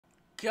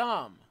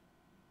Gum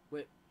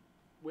with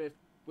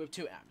with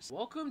two M's.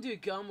 Welcome to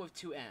Gum with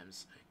two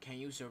M's. Can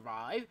you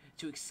survive?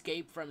 To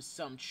escape from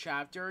some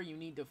chapter, you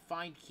need to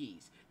find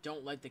keys.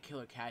 Don't let the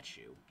killer catch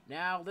you.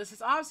 Now, this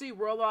is obviously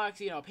Roblox,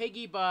 you know,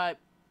 Piggy, but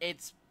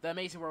it's the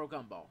Amazing World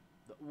Gumball.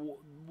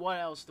 What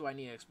else do I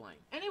need to explain?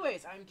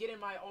 Anyways, I'm getting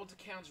my old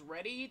accounts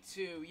ready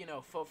to, you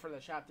know, vote for the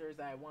chapters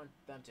that I want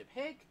them to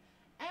pick.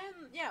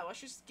 And, yeah,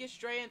 let's just get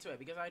straight into it,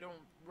 because I don't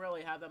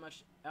really have that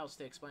much else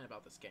to explain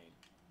about this game.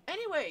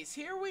 Anyways,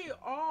 here we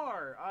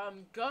are.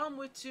 Gum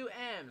with two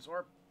M's,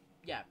 or,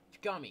 yeah,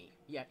 Gummy.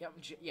 Yeah,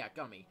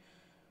 Gummy.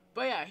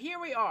 But yeah, here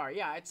we are.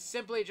 Yeah, it's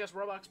simply just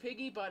Roblox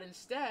Piggy, but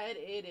instead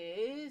it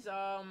is,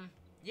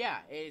 yeah,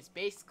 it's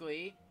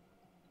basically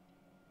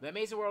the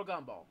Amazing World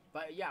Gumball.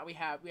 But yeah, we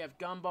have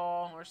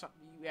Gumball or something.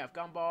 We have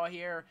Gumball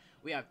here.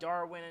 We have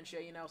Darwin and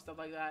shit, you know, stuff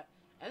like that.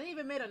 And they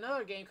even made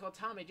another game called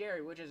Tom and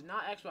Jerry, which is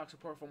not Xbox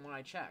support from when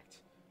I checked.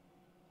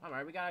 All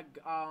right, we got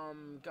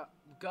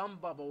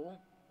Gumball.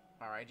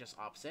 All right, just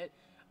opposite.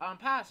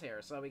 Pass here.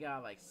 So we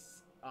got like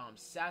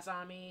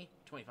Sasami,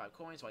 25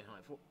 coins,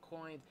 25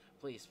 coins.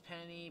 Please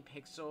penny,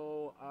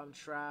 pixel,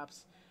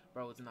 traps.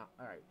 Bro, it's not.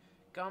 All right,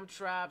 gum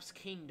traps.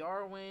 King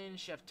Darwin,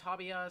 Chef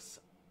Tobias.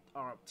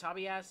 Or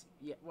Tobias,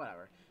 yeah,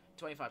 whatever.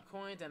 25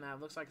 coins, and that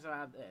looks like I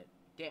have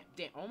it.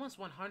 Damn, almost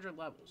 100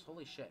 levels.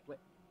 Holy shit! Wait,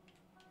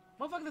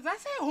 motherfucker, does that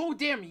say a whole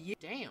damn year?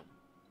 Damn.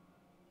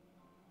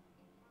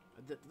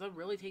 Did that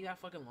really take that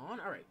fucking long?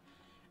 All right.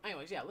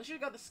 Anyways, yeah, let's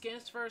check out the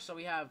skins first. So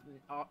we have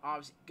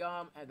obviously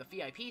Gum, and the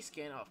VIP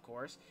skin, of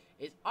course,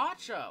 is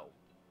Acho.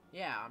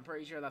 Yeah, I'm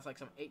pretty sure that's like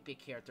some 8-bit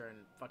character in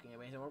fucking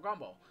Amazing World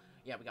Gumball.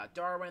 Yeah, we got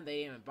Darwin. They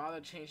didn't even bother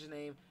to change his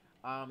name.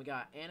 We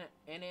got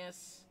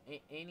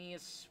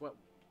Aeneas, what?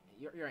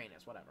 Your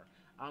anus, whatever.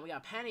 We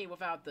got Penny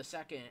without the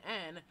second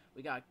N.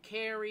 We got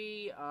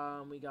Carrie.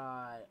 We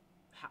got...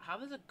 How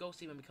does a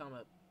ghost even become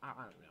a... I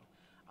don't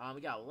know.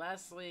 We got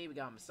Leslie. We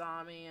got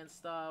Masami and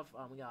stuff.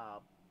 We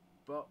got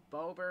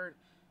Bobert.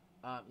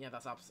 Yeah,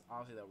 that's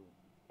obviously the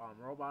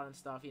robot and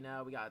stuff, you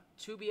know. We got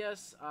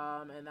Tubius.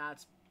 And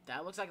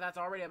that looks like that's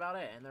already about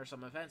it. And there's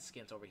some event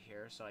skins over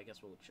here. So I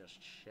guess we'll just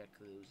check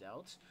those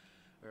out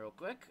real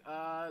quick.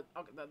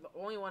 Okay, the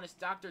only one is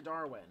Dr.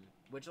 Darwin,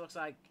 which looks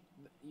like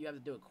you have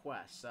to do a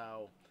quest,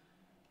 so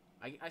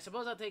I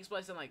suppose that takes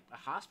place in like a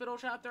hospital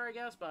chapter, I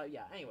guess. But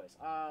yeah, anyways,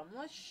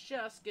 let's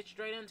just get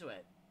straight into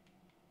it.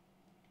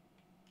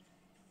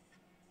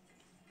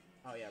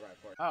 Oh yeah, right,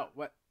 of course. Oh,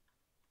 what?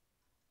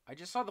 I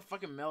just saw the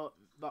fucking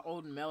the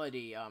old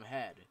Melody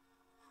head.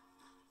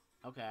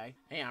 Okay.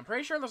 Hey, I'm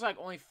pretty sure there's like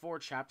only 4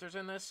 chapters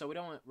in this, so we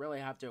don't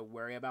really have to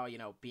worry about, you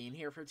know, being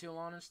here for too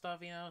long and stuff,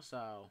 you know.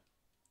 So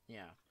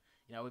yeah.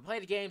 You know, we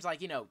played games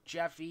like, you know,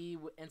 Jeffy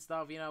and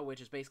stuff, you know, which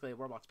is basically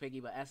Roblox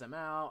Piggy, but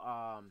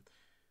SML.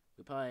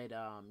 We played,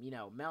 you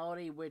know,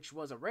 Melody, which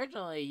was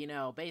originally, you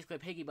know, basically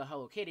Piggy but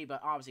Hello Kitty,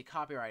 but obviously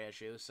copyright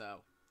issues,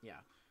 so, yeah.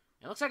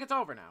 It looks like it's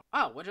over now.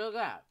 Oh, what'd you look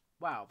at?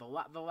 Wow,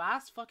 the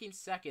last fucking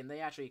second, they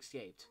actually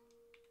escaped.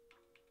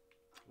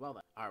 Well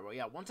then. Alright, well,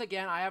 yeah, once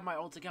again, I have my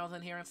ult accounts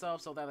in here and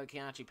stuff, so that I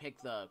can actually pick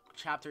the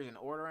chapters in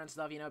order and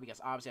stuff, you know, because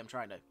obviously I'm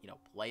trying to, you know,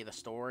 play the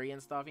story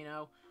and stuff, you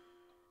know.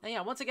 And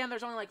yeah, once again,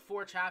 there's only like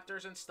 4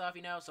 chapters and stuff,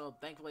 you know, so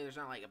thankfully there's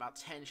not like about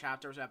 10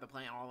 chapters I have to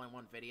play all in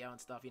one video and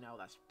stuff, you know.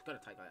 That's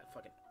gonna take like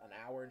fucking an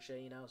hour and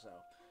shit, you know, so.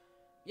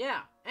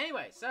 Yeah,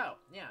 anyway, so,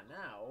 yeah,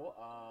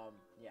 now,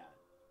 yeah.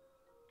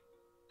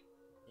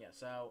 Yeah,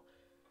 so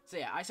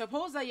yeah, I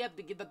suppose that you have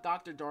to get the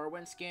Dr.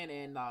 Darwin skin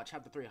in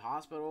Chapter 3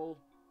 Hospital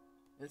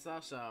and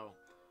stuff, so,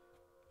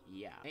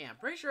 yeah. Hey, I'm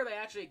pretty sure they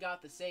actually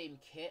got the same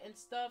kit and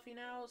stuff, you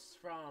know,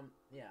 from,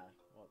 yeah,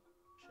 well,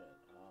 shit,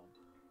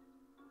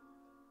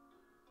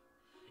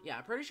 yeah,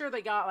 I'm pretty sure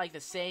they got, like, the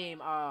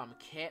same,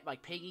 kit,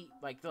 like, Piggy,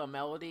 like, the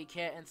Melody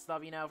kit and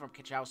stuff, you know, from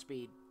Kachow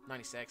Speed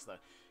 96, the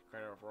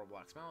creator of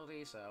Roblox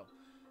Melody, so,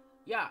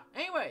 yeah.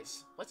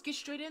 Anyways, let's get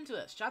straight into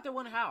this. Chapter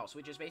 1 house,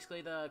 which is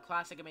basically the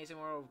classic Amazing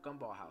World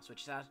Gumball house,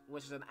 which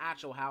is an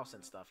actual house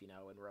and stuff, you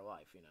know, in real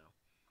life, you know.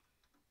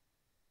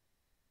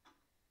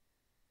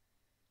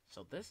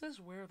 So this is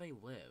where they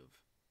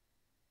live.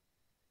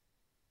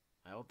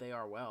 I hope they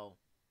are well.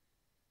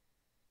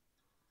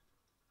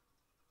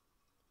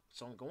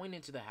 So I'm going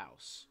into the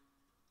house.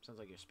 Sounds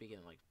like you're speaking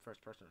in, like,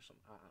 first person or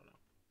something. I don't know.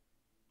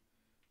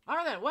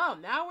 Alright then, well,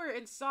 now we're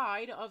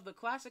inside of the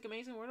classic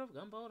Amazing World of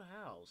Gumball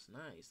house.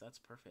 Nice, that's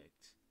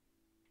perfect.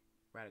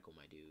 Radical,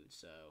 my dude.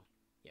 So,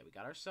 yeah, we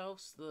got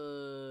ourselves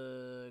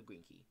the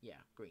green key. Yeah,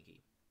 green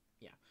key.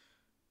 Yeah.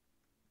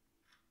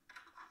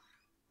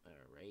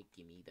 Alright,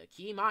 give me the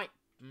key, mate.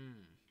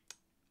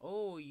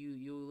 Oh,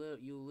 you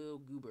little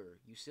goober.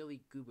 You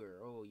silly goober.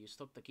 Oh, you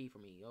took the key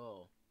from me.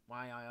 Oh,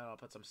 why I'll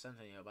put some sense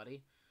in you,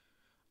 buddy.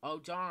 Oh,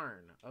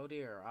 darn. Oh,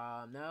 dear.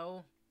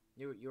 No.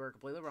 You were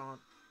completely wrong.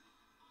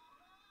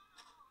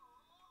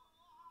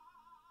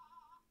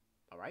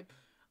 Alright.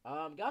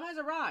 Gum has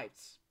arrived.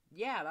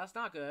 Yeah, that's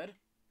not good.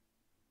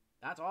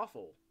 That's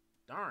awful.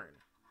 Darn.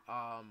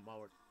 Well,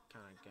 we're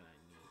kind of gonna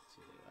need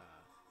to,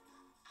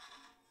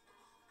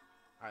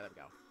 Alright, there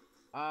we go.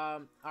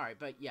 Alright,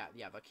 but yeah,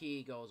 the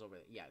key goes over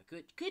there. Yeah,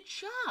 good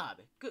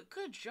job!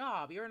 Good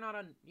job! You're not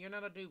a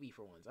newbie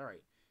for once.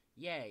 Alright.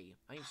 Yay.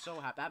 I'm so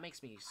happy. That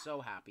makes me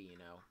so happy, you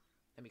know.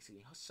 That makes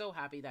me so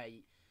happy that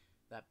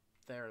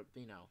they're,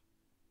 you know,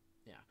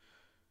 yeah.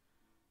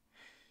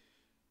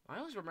 I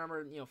always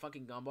remember, you know,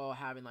 fucking Gumball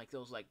having, like,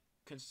 those, like,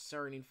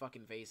 concerning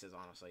fucking faces,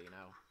 honestly, you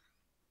know.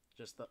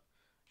 Just,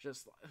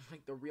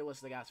 like, the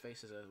realistic-ass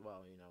faces as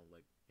well, you know,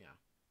 like, yeah.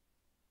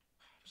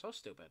 So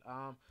stupid.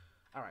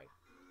 Alright.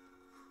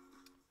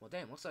 Well,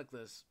 damn, looks like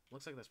this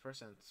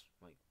person's,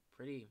 like,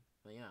 pretty,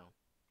 you know,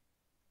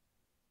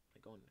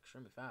 like, going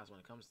extremely fast when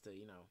it comes to,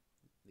 you know,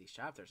 these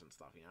chapters and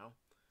stuff, you know?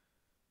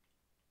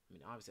 I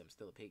mean, obviously, I'm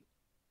still a pig.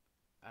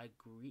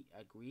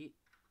 Agree?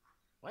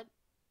 What?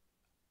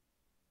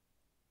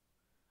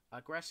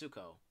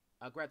 Agretsuko.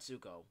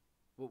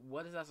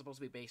 What is that supposed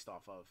to be based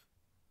off of?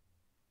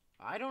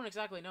 I don't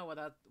exactly know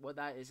what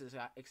that is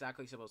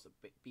exactly supposed to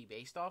be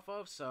based off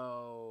of,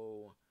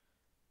 so...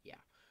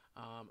 Yeah.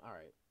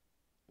 Alright.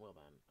 Well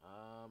then.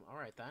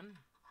 Alright then.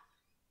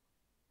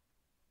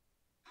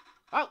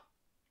 Oh!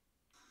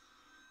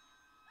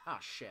 Oh,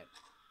 shit.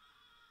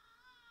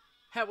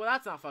 Hey, well,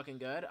 that's not fucking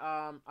good.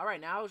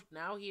 Alright, now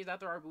he's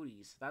after our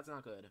booties. That's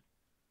not good.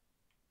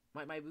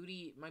 My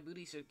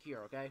booty's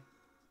secure, okay?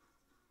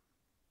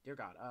 Dear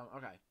God.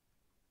 Okay.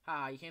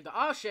 Ha, you came to...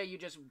 Oh, shit, you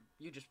just...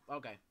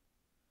 Okay.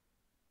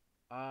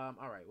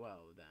 Alright,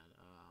 well, then,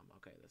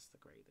 okay, that's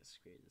great, that's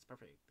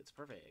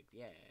perfect,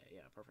 yeah,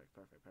 perfect,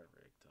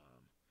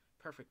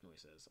 perfect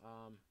noises,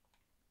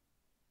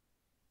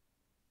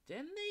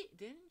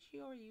 didn't she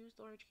already use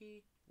the orange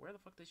key? Where the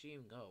fuck did she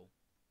even go?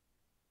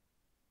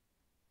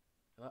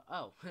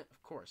 Oh,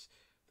 of course,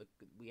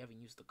 we haven't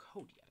used the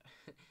code yet.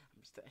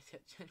 I'm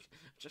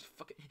just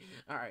fucking,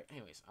 alright,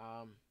 anyways,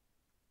 alright,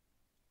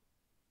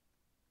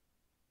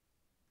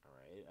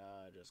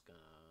 just gonna...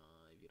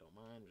 If you don't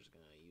mind, we're just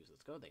gonna use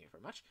this code. Thank you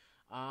very much.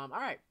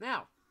 Alright,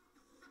 now.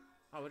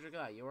 Oh, what you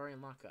got? You already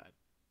unlocked that.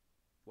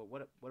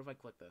 What if I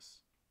click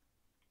this?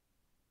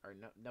 Or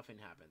no, nothing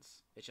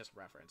happens. It's just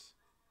reference.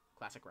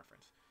 Classic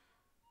reference.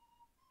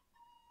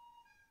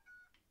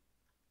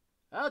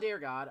 Oh, dear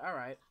God.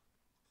 Alright.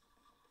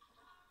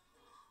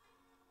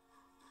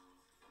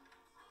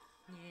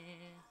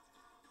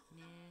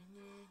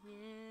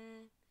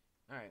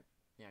 Alright.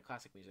 Yeah,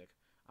 classic music.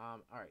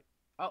 Alright.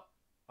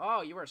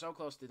 Oh, you were so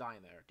close to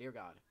dying there. Dear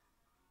God.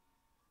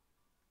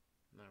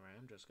 Alright,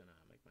 I'm just gonna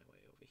make my way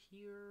over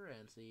here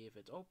and see if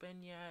it's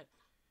open yet.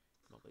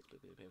 No, please.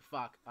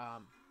 Fuck.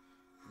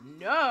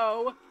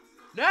 No!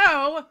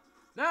 No!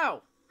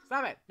 No!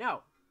 Stop it!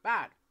 No!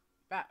 Bad.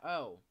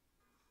 Oh.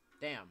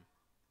 Damn.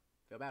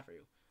 Feel bad for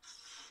you.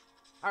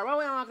 Alright, well,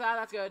 we unlocked that.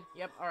 That's good.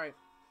 Yep, alright.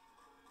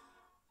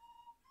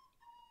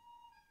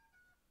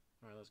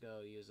 Alright, let's go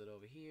use it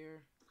over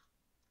here.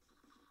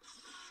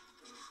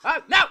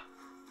 Oh, no!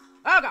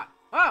 Oh, God!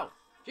 Oh!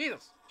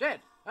 Jesus!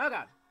 Shit! Oh,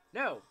 God!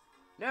 No!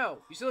 No!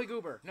 You silly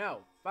goober!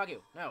 No! Fuck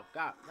you! No!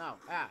 God! No!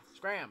 Ah!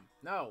 Scram!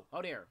 No!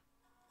 Oh, dear!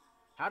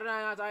 How did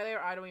I not die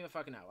there? I don't even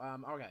fucking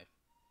know. Okay.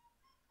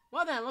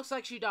 Well, then, looks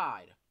like she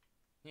died.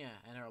 Yeah,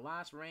 and her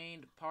last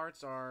remained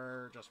parts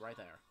are just right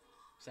there.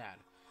 Sad.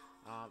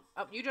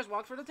 Oh, you just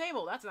walked for the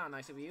table! That's not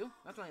nice of you.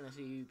 That's not nice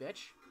of you,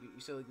 bitch. You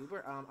silly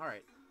goober.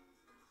 Alright.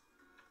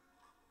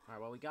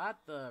 Alright, well, we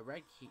got the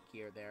red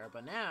gear there,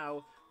 but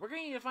now we're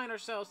going to need to find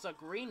ourselves a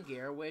green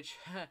gear, which,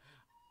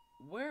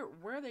 where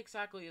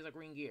exactly is a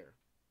green gear?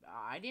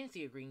 I didn't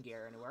see a green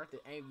gear anywhere. Did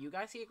any of you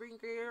guys see a green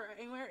gear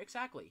anywhere?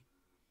 Exactly.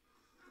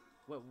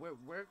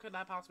 Where could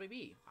that possibly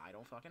be? I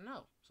don't fucking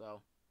know.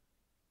 So,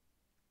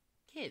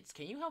 kids,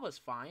 can you help us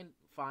find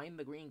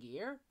the green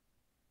gear?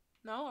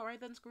 No? Alright,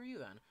 then screw you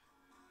then.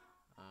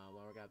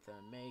 Well, we're going to have to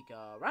make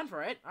a run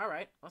for it.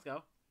 Alright, let's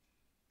go.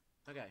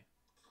 Okay.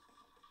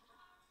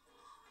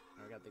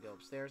 I got to go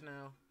upstairs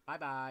now.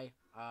 Bye-bye.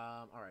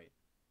 Alright.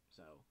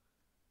 So,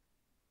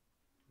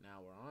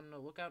 now we're on the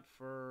lookout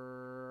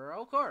for...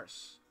 Oh, of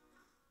course.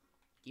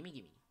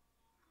 Gimme.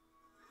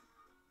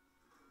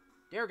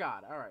 Dear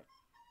God. Alright.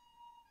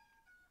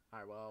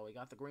 Alright, well, we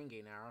got the green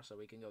gate now, so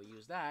we can go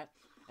use that.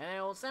 And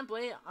it will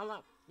simply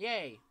unlock...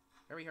 Yay.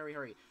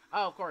 Hurry.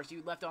 Oh, of course,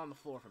 you left it on the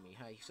floor for me.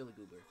 Hey, you silly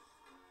goober.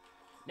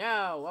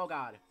 No! Oh,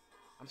 God.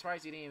 I'm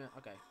surprised you didn't even...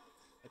 Okay.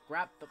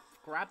 Grab the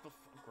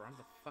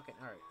fucking...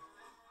 Alright.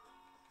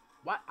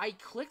 What? I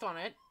clicked on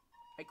it.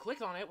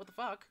 What the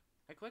fuck?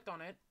 I clicked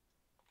on it.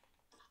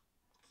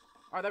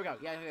 Alright, there we go.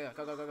 Yeah.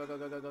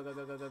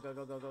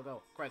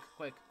 Go.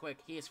 Quick.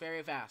 He is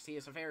very fast. He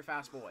is a very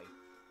fast boy.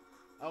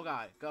 Oh,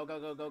 God. Go.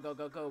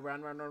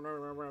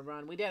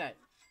 Run. We did it.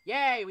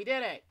 Yay, we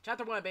did it.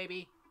 Chapter 1,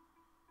 baby.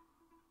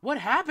 What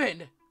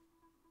happened?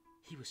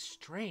 He was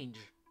strange.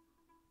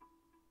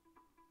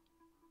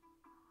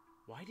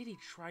 Why did he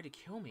try to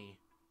kill me?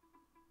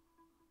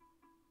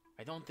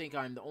 I don't think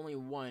I'm the only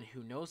one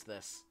who knows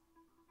this.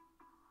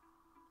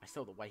 I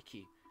stole the white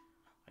key.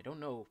 I don't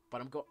know,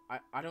 but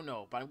I don't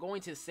know, but I'm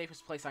going to the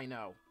safest place I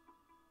know.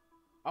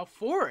 A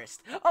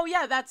forest! Oh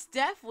yeah, that's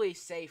definitely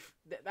safe.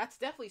 That's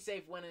definitely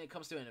safe when it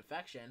comes to an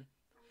infection.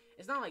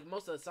 it's not like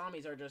most of the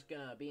zombies are just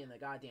gonna be in the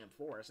goddamn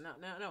forest.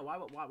 No.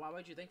 Why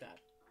would you think that?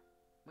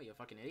 What, you a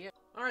fucking idiot?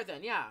 Alright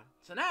then, yeah.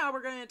 So now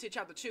we're going into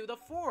chapter 2, the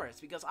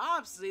forest. Because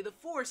obviously the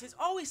forest is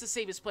always the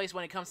safest place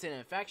when it comes to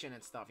infection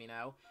and stuff, you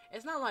know?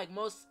 It's not like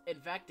most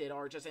infected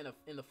are just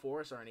in the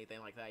forest or anything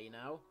like that, you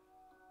know?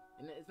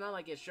 And it's not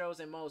like it shows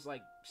in most,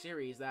 like,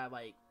 series that,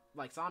 like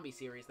zombie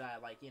series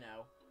that, like, you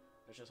know,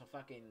 there's just a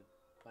fucking,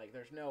 like,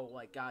 there's no,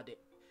 like, goddamn...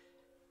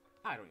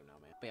 I don't even know,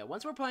 man. But yeah,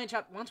 once we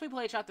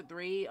play chapter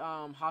 3,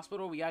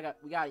 hospital, we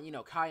got, you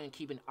know, Kai and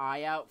keep an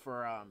eye out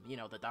for, you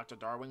know, the Dr.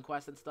 Darwin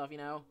quest and stuff, you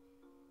know?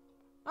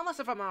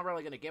 Unless if I'm not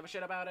really gonna give a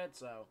shit about it,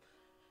 so...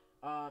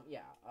 yeah,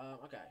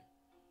 okay.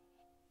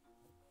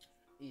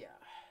 Yeah.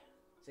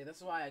 See, this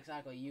is why I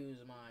exactly use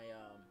my,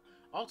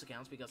 alt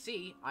accounts, because,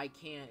 see, I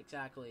can't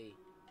exactly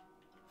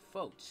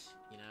vote,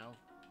 you know?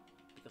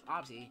 Because,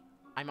 obviously,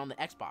 I'm on the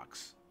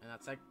Xbox, and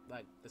that's,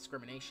 like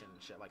discrimination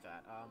and shit like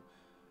that.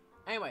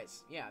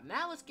 Anyways, yeah,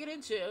 now let's get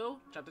into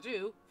chapter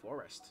 2,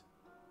 Forest.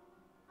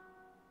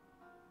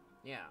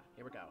 Yeah,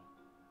 here we go.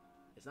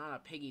 It's not a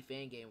Piggy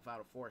fan game without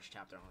a forest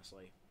chapter,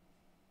 honestly.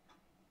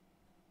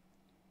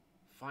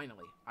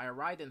 Finally, I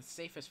arrived in the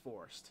safest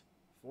forest.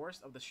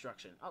 Forest of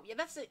Destruction. Oh, yeah,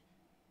 that's it.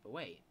 But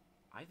wait,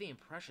 I have the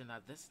impression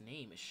that this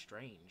name is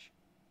strange.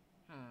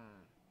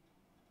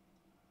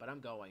 But I'm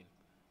going.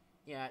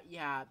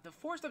 Yeah, the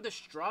Forest of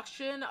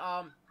Destruction,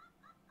 I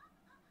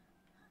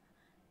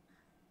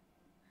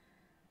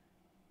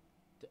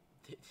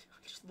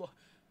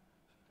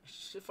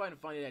just find it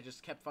funny that it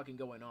just kept fucking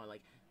going on,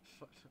 like,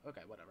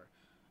 okay, whatever.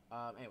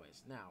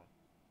 Anyways, now,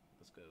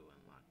 let's go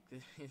unlock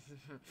this.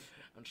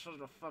 I'm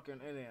such a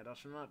fucking idiot,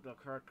 that's not the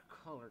correct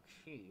color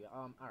key.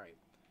 Alright.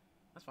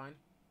 That's fine.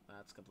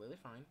 That's completely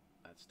fine.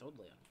 That's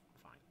totally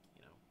fine,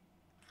 you know.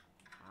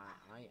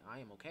 I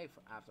am okay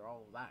after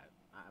all of that.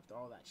 After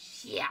all that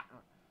shit!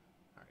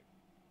 Alright.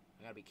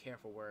 I gotta be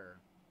careful where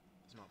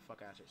this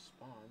motherfucker actually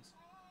spawns.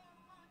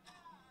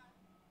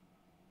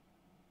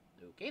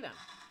 Okay then.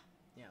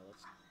 Yeah,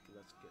 let's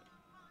go.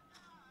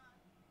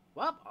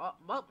 Well,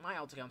 my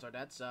alt accounts are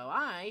dead, so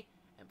I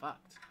am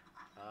fucked.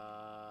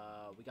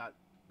 We got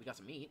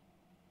some meat.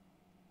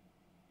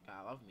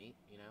 I love meat,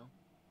 you know.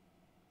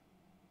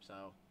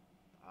 So,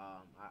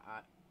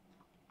 I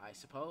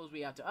suppose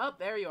we have to. Oh,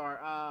 there you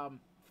are.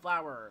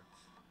 Flower.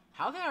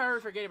 How did I ever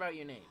forget about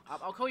your name?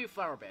 I'll call you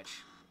Flower,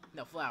 bitch.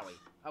 No, Flowey.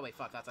 Oh wait,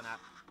 fuck, that's an app.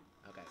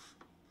 Okay.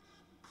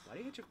 Why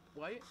do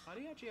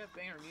you actually have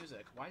banger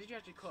music? Why did you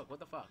actually cook? What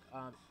the fuck?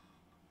 I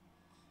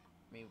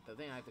mean, the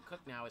thing I have to cook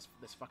now is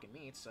this fucking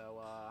meat,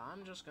 so,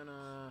 I'm just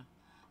gonna...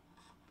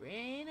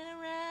 Bring it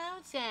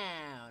around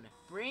town!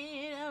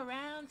 Bring it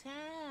around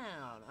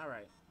town!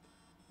 Alright.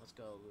 Let's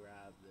go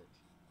grab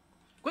this.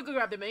 Quickly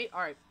grab the meat!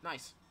 Alright,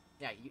 nice.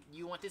 Yeah,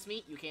 you want this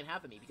meat? You can't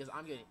have the meat, because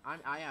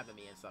I have the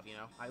meat and stuff, you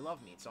know? I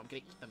love meat, so I'm gonna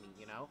eat the meat,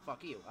 you know?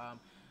 Fuck you.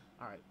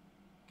 Alright.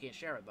 Can't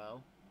share it,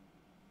 though.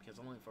 Because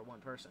I'm only for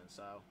one person,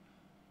 so...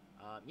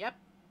 yep.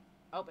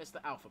 Oh, it's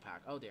the alpha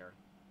pack. Oh, dear.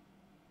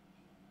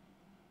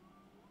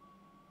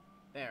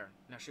 There.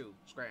 Now shoo.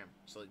 Scram.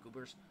 Silly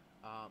goobers.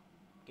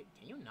 Can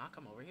you not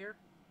come over here?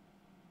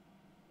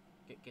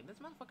 Can this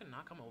motherfucker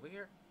not come over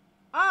here?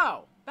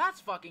 Oh! That's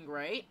fucking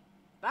great!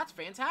 That's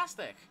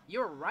fantastic!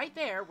 You're right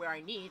there where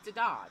I need to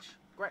dodge.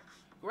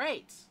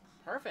 Great!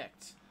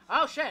 Perfect!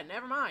 Oh, shit!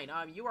 Never mind.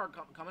 You are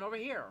coming over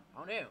here.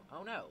 Oh, no.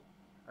 Oh, no.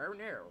 Oh,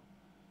 no.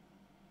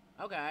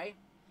 Okay.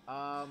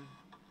 Alright,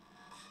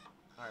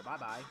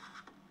 bye-bye.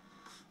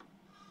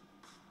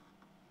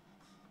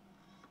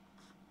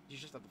 You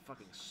just have to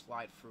fucking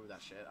slide through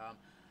that shit.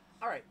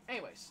 Alright,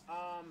 anyways,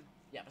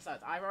 yeah,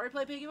 besides, I've already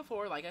played Piggy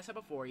before, like I said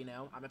before, you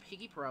know. I'm a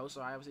Piggy pro,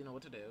 so I obviously know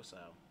what to do, so.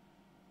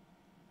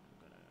 I'm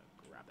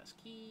gonna grab this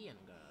key, and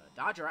I'm gonna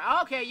dodge her.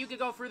 Okay, you can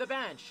go through the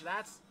bench.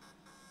 That's...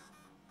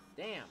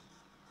 Damn.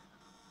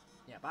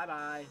 Yeah,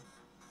 bye-bye.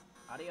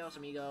 Adios,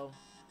 amigo.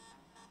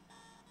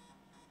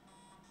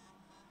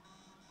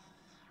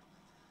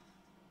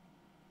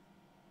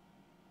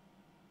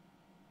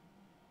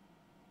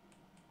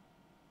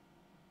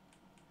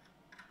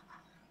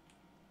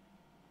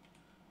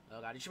 Oh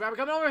god, you should probably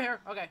come over here.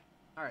 Okay,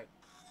 alright.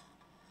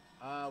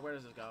 Where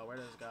does this go? Where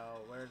does it go?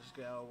 Where does it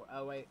go?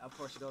 Oh wait, of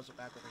course it goes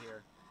back over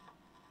here.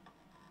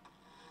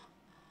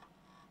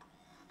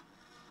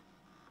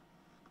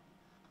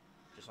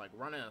 Just like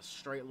run in a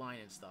straight line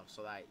and stuff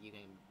so that you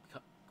can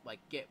like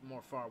get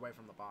more far away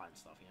from the bot and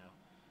stuff, you know.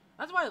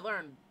 That's what I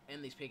learned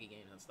in these Piggy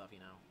games and stuff, you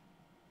know.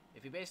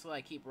 If you basically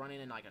like keep running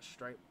in like a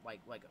straight,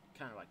 like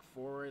kind of like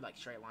forward, like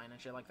straight line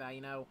and shit like that,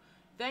 you know,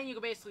 then you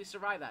can basically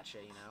survive that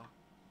shit, you know.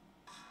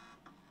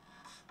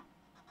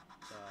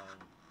 So,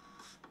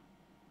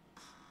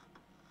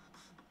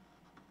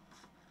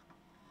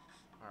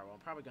 alright, well, I'm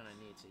probably gonna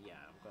need to, yeah,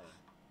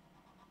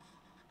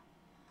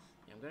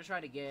 I'm gonna try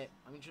to get,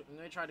 I'm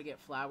gonna try to get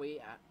Flowey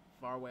as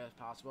far away as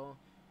possible.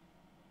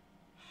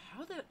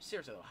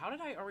 Seriously though, how did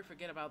I already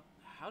forget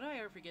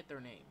their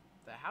name?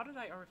 How did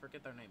I already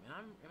forget their name? And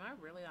am I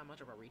really that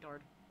much of a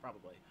retard?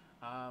 Probably.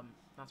 Not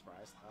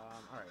surprised.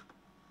 Alright.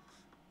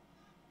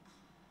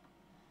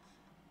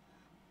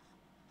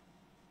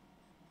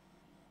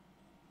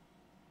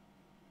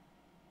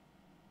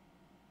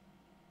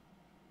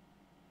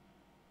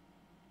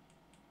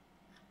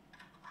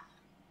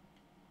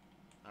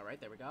 Alright,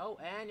 there we go.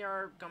 And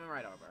you're coming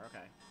right over.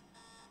 Okay.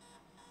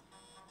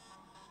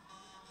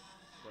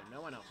 But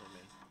no one else with me.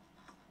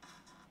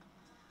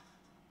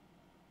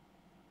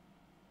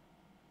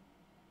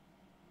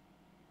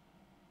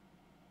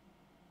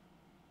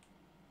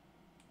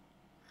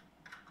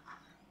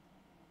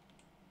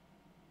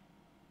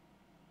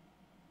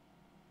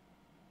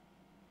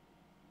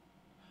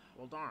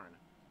 Well, darn.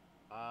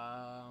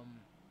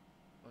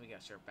 Let me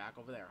guess, you're back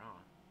over there, huh?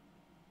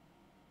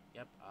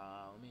 Yep,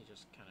 let me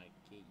just kind of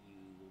get you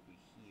over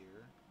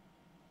here.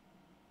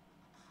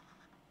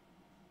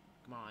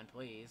 Come on,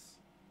 please.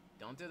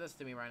 Don't do this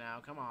to me right now,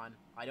 come on.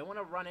 I don't want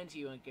to run into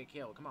you and get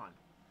killed, come on.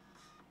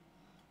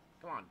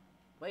 Come on,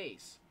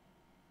 please.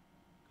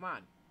 Come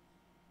on.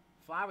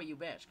 Flower, you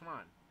bitch, come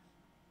on.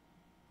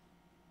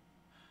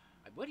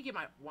 I would get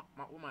my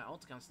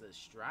ult counts to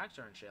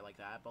distractor and shit like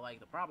that, but,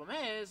 like, the problem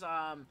is,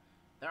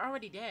 they're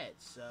already dead,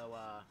 so,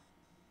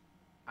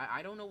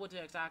 I don't know what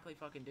to exactly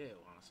fucking do,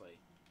 honestly.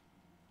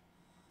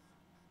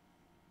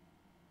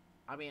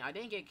 I mean, I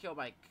didn't get killed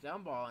by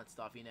Gumball and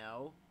stuff, you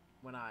know,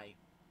 when I,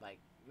 like,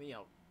 you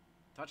know,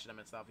 touched them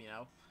and stuff, you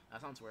know.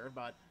 That sounds weird,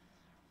 but,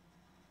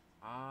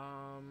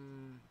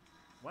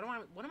 what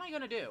am I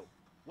gonna do?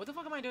 What the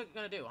fuck am I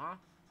gonna do, huh?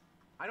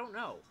 I don't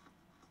know.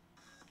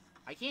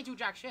 I can't do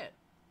jack shit.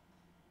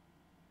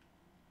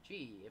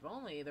 Gee, if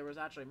only there was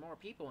actually more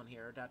people in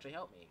here to actually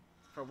help me.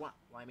 For one,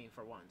 well, I mean,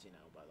 for once, you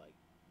know, but, like,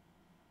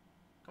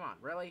 come on,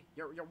 really?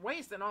 You're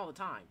wasting all the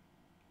time.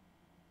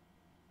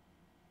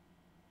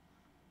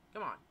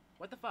 Come on,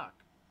 what the fuck?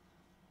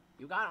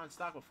 You got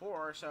unstuck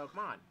before, so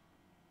come on.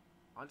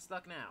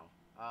 Unstuck now.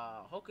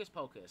 Hocus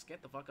pocus,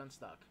 get the fuck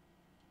unstuck.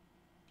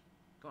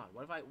 Come on,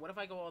 what if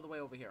I go all the way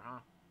over here,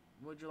 huh?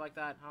 Would you like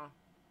that, huh?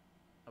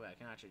 Okay, I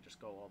can actually just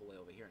go all the way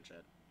over here and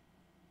shit.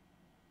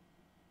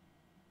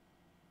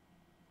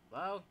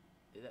 Hello?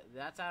 Did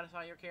that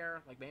satisfy your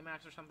care? Like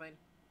Baymax or something?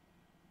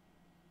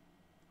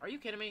 Are you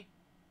kidding me?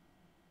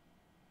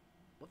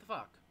 What the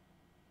fuck?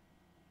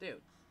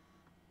 Dude.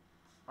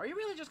 Are you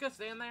really just gonna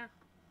stand there?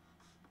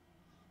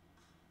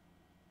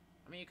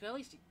 I mean, you could at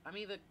least... I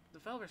mean, the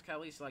developers could at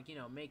least, like, you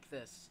know, make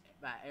that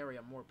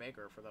area more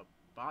bigger for the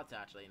bots to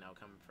actually, you know,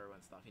 come through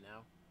and stuff, you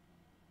know?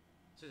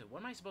 Seriously,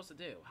 what am I supposed to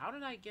do? How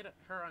did I get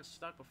her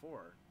unstuck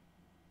before?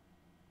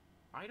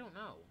 I don't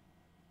know.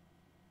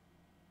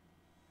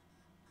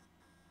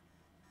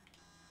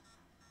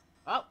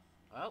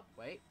 Oh,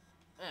 wait.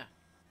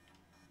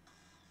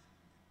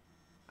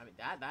 I mean,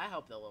 that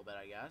helped a little bit,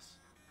 I guess.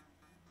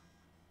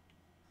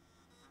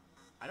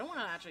 I don't want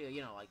to actually,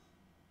 you know,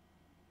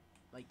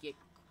 like, get,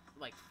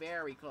 like,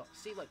 very close.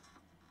 See, like...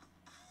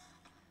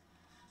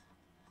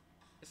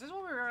 Is this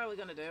what we're really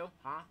gonna do?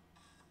 Huh?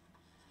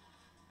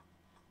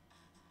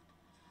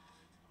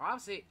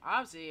 Obviously,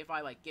 if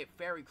I, like, get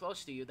very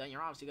close to you, then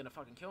you're obviously gonna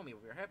fucking kill me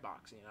with your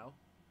hitbox, you know?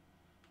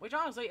 Which,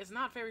 honestly, is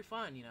not very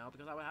fun, you know,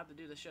 because I would have to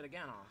do this shit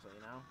again, honestly,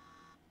 you know?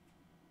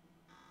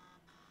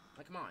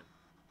 Like, come on.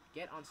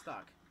 Get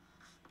unstuck.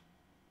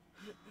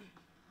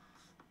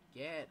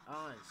 Get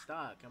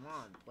unstuck. Come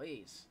on,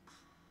 please.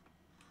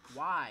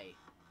 Why?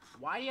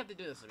 Why do you have to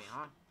do this to me,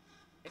 huh?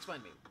 Explain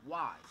to me.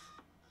 Why?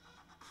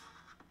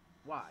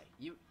 Why?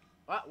 You...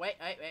 Oh, wait.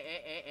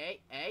 Hey.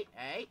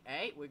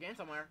 We're getting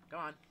somewhere. Come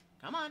on.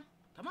 Come on.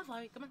 Come on,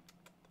 Flyway. Come on.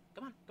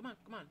 Come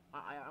on.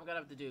 I'm gonna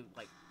have to do,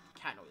 like,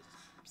 cat noises.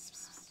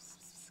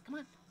 Come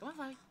on,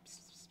 Flyway.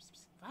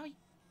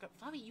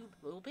 Flyway, you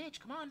little bitch.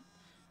 Come on.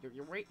 There's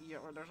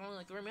only,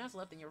 like, 3 minutes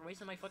left, and you're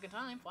wasting my fucking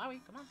time. Flyway,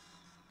 come on.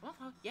 Come on,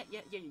 Flowey. Yeah,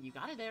 you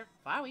got it there.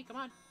 Flowey, come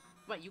on.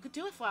 Come on, you can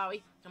do it,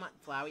 Flowey. Come on,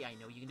 Flowey, I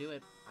know you can do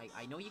it.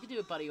 I know you can do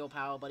it, buddy, old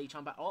pal, buddy,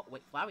 chumpa. Oh,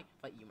 wait, Flowey.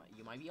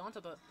 You might be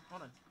onto the...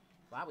 Hold on.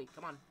 Flowey,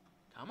 come on.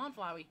 Come on,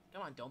 Flowey.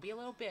 Come on, don't be a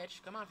little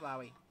bitch. Come on,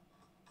 Flowey.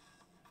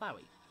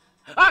 Flowey.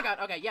 Oh, God,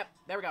 okay, yep,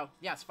 there we go.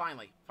 Yes,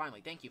 finally.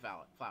 Thank you,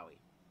 Flowey.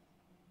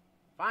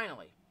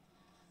 Finally.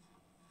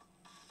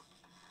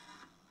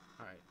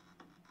 Alright.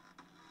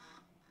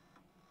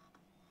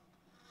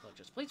 Look,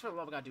 just please, for the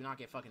love of God, do not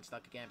get fucking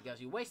stuck again, because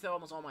you wasted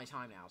almost all my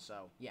time now,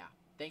 so, yeah.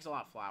 Thanks a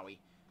lot, Flowey.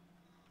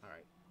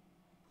 Alright.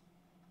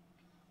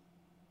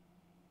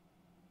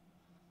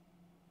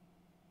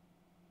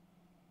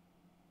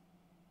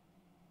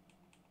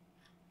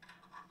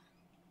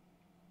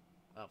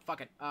 Oh,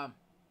 fuck it, Oh,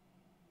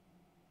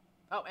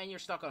 and you're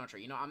stuck on a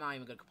tree. You know, I'm not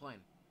even gonna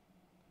complain.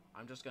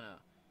 I'm just gonna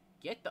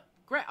get the...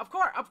 Great, of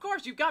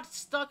course, you got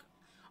stuck...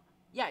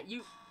 Yeah,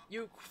 you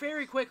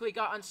very quickly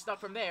got unstuck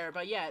from there,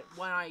 but yet,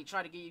 when I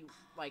try to get you,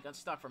 like,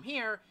 unstuck from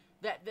here,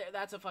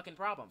 that's a fucking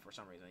problem for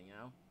some reason, you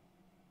know?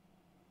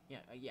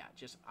 Yeah,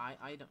 just, I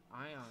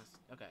honestly,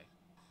 okay.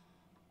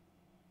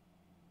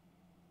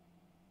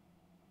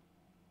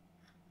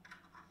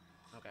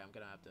 Okay, I'm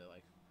gonna have to,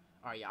 like...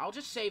 Alright, yeah, I'll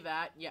just save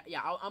that.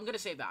 Yeah, I'm gonna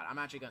save that. I'm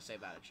actually gonna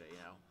save that and shit, you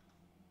know?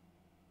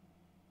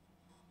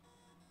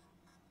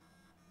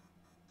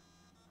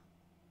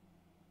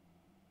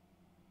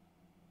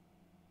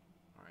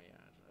 Alright,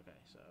 yeah, okay,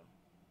 so...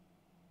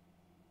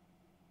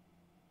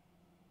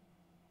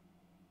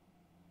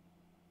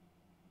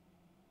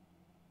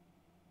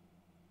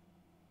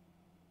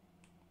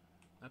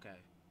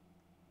 Okay.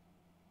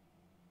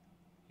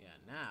 Yeah,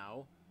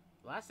 now,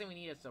 the last thing we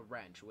need is a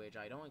wrench, which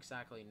I don't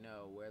exactly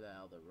know where the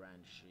hell the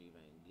wrench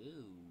even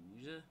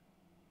goes.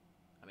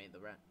 I mean, the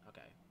wrench,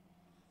 okay.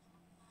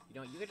 You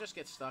know, you could just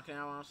get stuck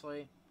now,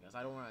 honestly, because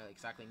I don't want to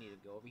exactly need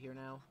to go over here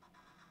now.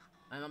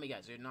 And let me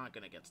guess, you're not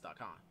going to get stuck,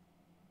 huh?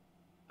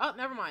 Oh,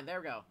 never mind,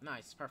 there we go.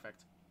 Nice,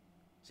 perfect.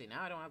 See,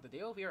 now I don't have to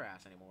deal with your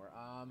ass anymore.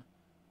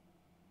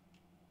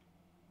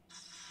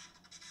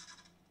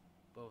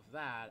 Both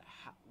that,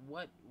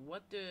 what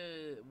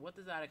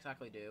does that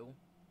exactly do?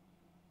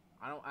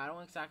 I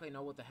don't exactly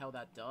know what the hell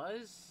that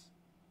does.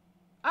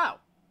 Oh,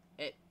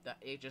 it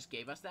just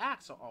gave us the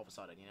axe all of a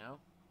sudden, you know?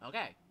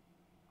 Okay.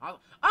 Oh,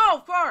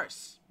 of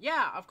course!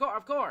 Yeah, of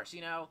course,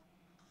 you know.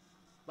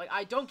 Like,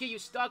 I don't get you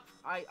stuck.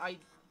 I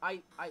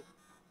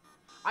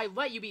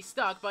let you be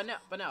stuck, but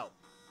no.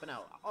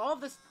 All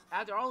of this,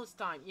 after all this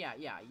time, yeah,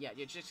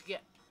 you just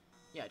get,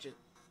 yeah, just,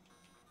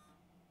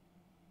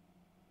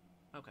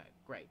 okay,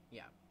 great,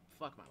 yeah,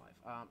 fuck my life,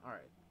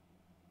 alright.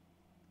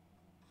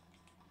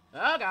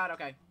 Oh god,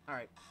 okay,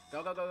 alright.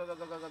 Go, come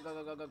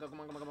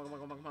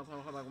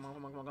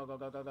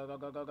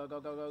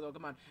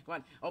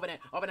on,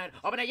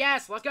 open it,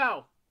 yes, let's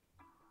go!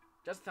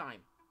 Just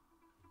time.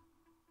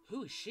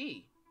 Who is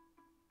she?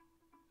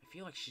 I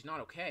feel like she's not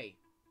okay.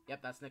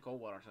 Yep, that's Nicole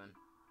Watterson.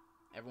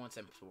 Everyone's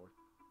in before.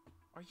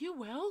 Are you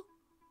well?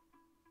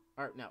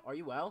 No, are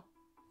you well?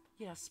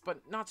 Yes,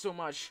 but not so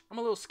much. I'm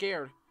a little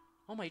scared.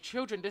 All my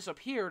children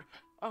disappeared.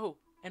 Oh,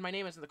 and my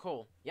name is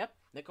Nicole. Yep,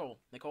 Nicole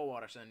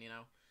Watterson, you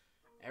know.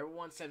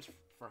 Everyone sends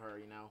for her,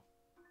 you know.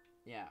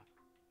 Yeah.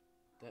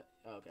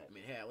 Okay, I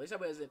mean, hey, at least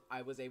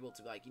I was able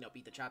to, like, you know,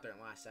 beat the chapter in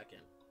the last second.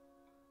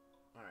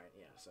 Alright,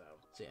 yeah, so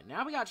yeah,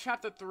 now we got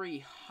Chapter 3,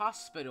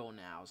 Hospital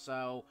now.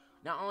 So,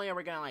 not only are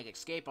we gonna, like,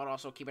 escape, but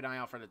also keep an eye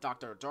out for the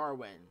Dr.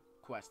 Darwin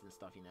quest and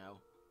stuff, you know.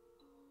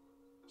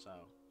 So,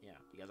 yeah,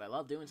 because I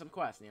love doing some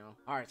quests, you know.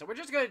 Alright, so we're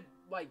just gonna,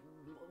 like,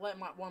 let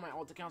one of my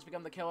alt accounts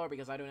become the killer,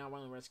 because I do not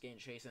want to risk getting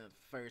chased in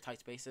very tight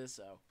spaces,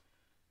 so,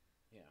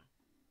 yeah.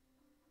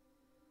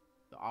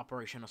 The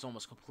operation is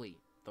almost complete.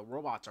 The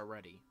robots are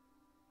ready.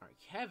 Alright,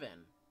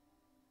 Kevin.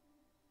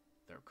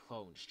 Their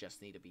clones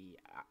just need to be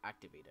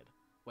activated.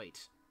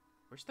 Wait,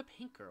 where's the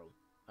pink girl?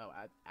 Oh,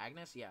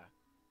 Agnes? Yeah.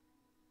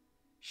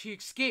 She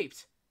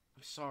escaped!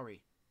 I'm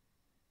sorry.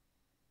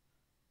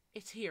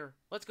 It's here.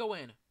 Let's go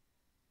in.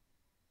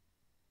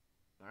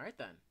 Alright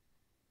then.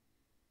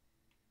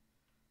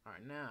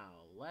 Alright,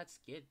 now, let's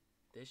get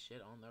this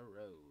shit on the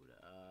road.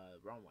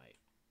 Wrong way.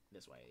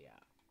 This way, yeah.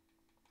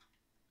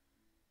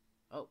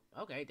 Oh,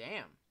 okay,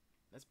 damn.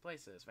 This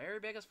place is very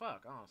big as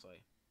fuck,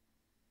 honestly.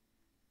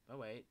 Oh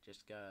wait,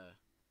 just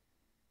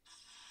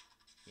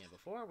yeah,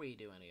 before we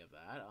do any of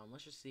that,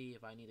 let's just see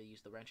if I need to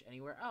use the wrench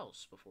anywhere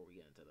else before we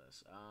get into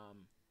this.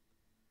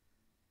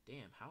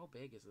 Damn, how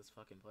big is this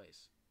fucking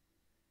place?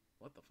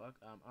 What the fuck?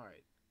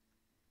 Alright.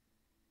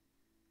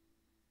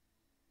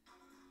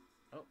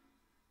 Oh.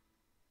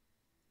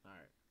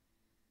 Alright.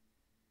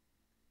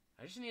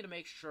 I just need to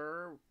make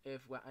sure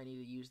if I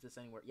need to use this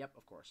anywhere. Yep,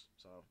 of course.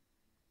 So,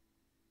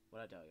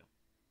 what'd I tell you?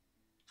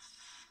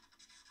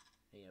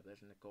 Yeah,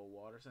 there's Nicole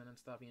Watterson and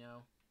stuff, you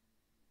know?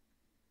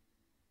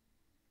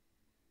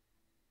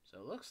 So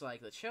it looks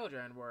like the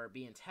children were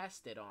being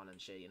tested on and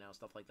shit, you know,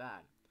 stuff like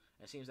that.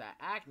 And it seems that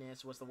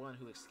Agnes was the one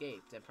who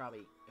escaped and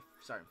probably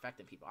started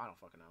infecting people. I don't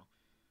fucking know.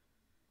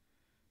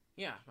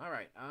 Yeah,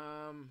 alright.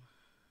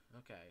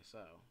 Okay,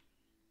 so.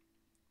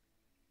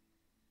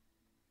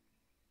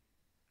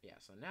 Yeah,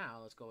 so now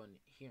let's go in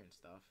here and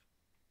stuff.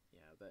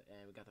 Yeah,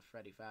 and we got the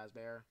Freddy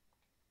Fazbear.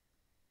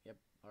 Yep,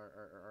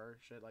 or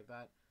shit like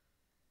that.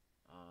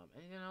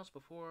 Anything else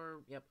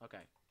before? Yep,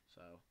 okay.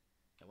 So,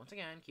 yeah, once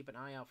again, keep an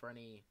eye out for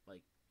any,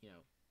 like, you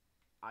know,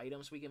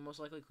 items we can most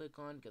likely click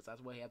on, because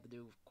that's what you have to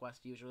do with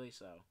quests usually,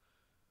 so.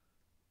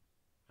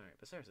 Alright,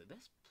 but seriously,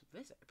 this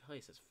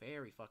place is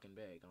very fucking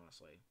big,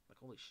 honestly. Like,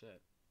 holy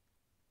shit.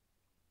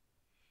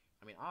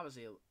 I mean,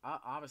 obviously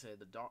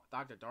the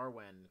Dr.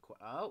 Darwin.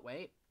 Oh,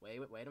 wait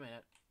a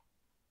minute.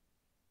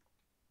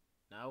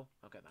 No?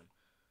 Okay, then.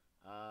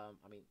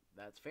 I mean,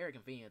 that's very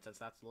convenient, since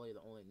that's literally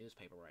the only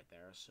newspaper right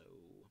there, so.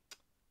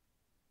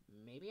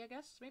 Maybe, I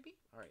guess? Maybe?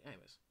 Alright,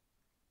 anyways.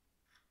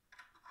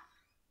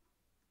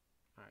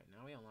 Alright,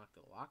 now we unlock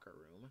the locker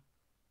room.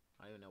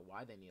 I don't even know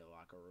why they need a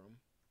locker room.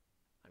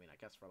 I mean, I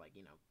guess for, like,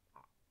 you know,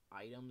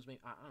 items,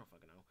 maybe? I don't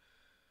fucking know.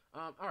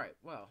 Alright,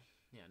 well,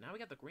 yeah, now we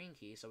got the green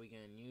key, so we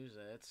can use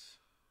it.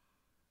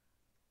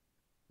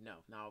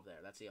 No, not over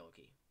there. That's the yellow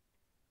key.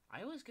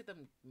 I always get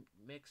them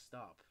mixed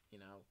up, you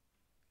know,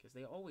 because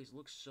they always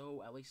look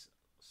so, at least,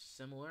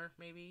 similar,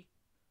 maybe?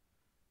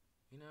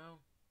 You know?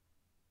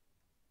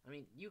 I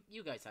mean,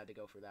 you guys had to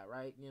go through that,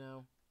 right? You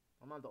know?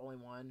 I'm not the only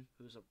one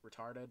who's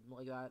retarded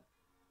like that.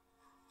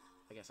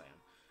 I guess I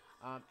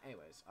am.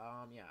 Anyways,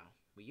 yeah.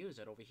 We use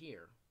it over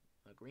here.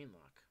 A green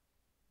lock.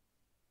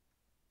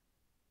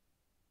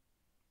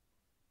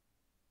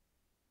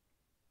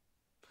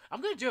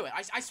 I'm gonna do it.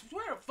 I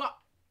swear to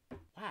fuck.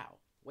 Wow.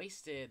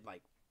 Wasted,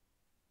 like,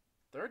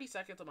 30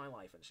 seconds of my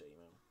life and shit,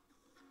 you know?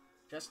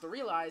 Just to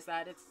realize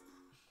that it's.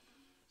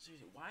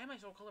 Seriously, why am I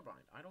so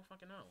colorblind? I don't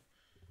fucking know.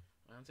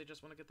 I honestly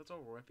just want to get this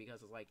over with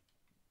because it's like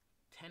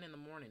 10 in the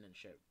morning and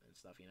shit and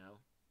stuff, you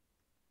know?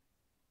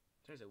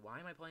 Seriously, why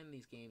am I playing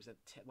these games at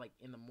like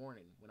in the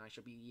morning when I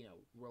should be, you know,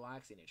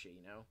 relaxing and shit,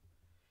 you know?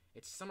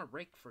 It's summer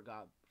break for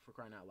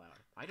crying out loud.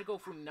 I had to go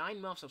through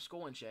 9 months of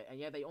school and shit, and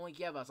yet they only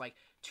give us like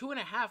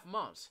 2.5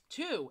 months.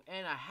 2.5.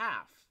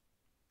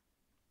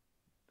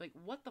 Like,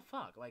 what the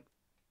fuck? Like,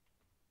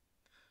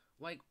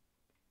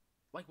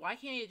 why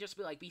can't it just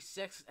be like, be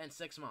 6 and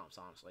 6 months,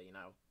 honestly, you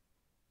know?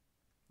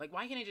 Like,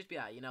 why can't it just be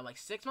that, you know, like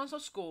 6 months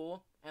of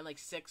school and like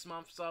 6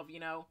 months of, you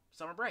know,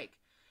 summer break?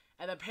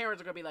 And then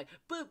parents are gonna be like,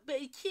 but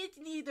kids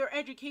need their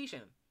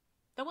education.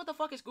 Then what the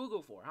fuck is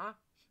Google for, huh?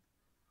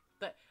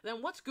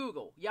 Then what's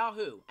Google?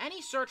 Yahoo?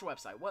 Any search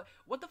website? What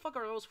the fuck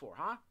are those for,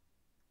 huh?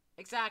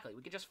 Exactly.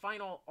 We could just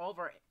find all of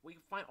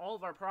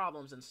our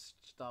problems and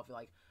stuff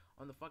like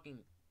on the fucking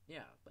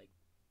like.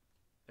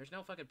 There's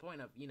no fucking point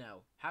of, you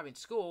know, having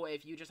school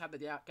if you just have the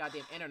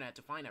goddamn internet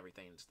to find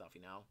everything and stuff,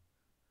 you know?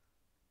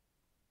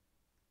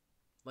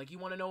 Like, you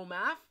want to know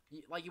math?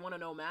 You want to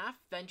know math?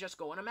 Then just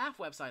go on a math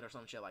website or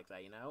some shit like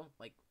that, you know?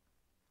 Like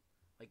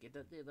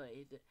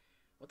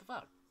what the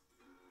fuck?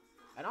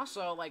 And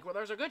also, like, well,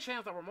 there's a good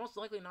chance that we're most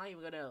likely not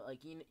even gonna, like,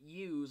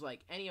 use,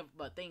 like, any of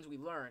the things we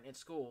learn in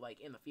school,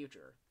 like, in the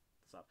future.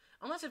 So,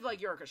 unless if,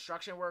 like, you're a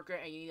construction worker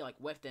and you need, like,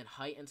 width and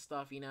height and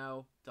stuff, you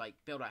know, to, like,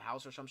 build a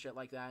house or some shit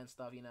like that and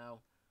stuff, you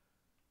know.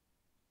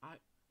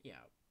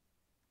 Yeah.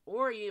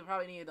 Or you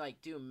probably need to,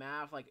 like, do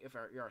math, like, if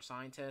you're a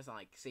scientist and,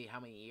 like, see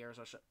how many years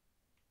or shit.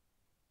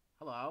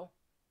 Hello?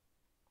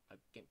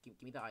 Give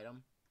me the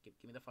item. Give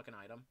me the fucking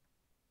item.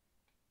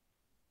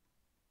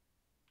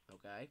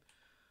 Okay.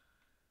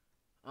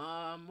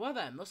 Well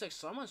then, looks like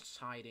someone's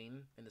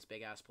hiding in this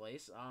big-ass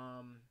place.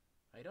 I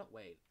don't,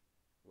 wait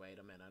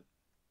a minute.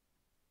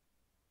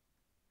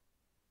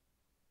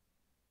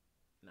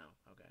 No,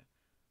 okay.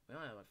 We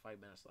only have like 5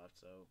 minutes left,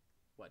 so,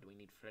 what, do we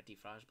need 50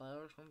 flashlights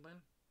or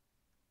something?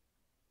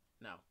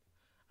 No.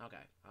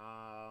 Okay,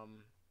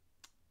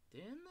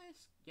 didn't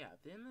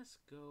this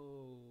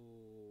go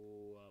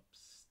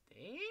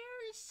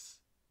upstairs?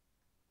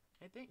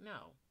 I think,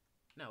 no.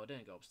 No, it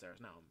didn't go upstairs,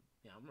 no.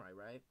 Yeah, I'm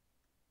right?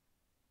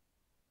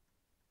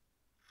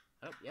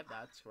 Oh, yep,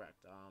 that's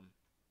correct.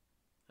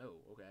 Oh,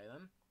 okay,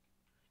 then.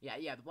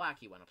 Yeah, the black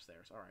key went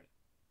upstairs.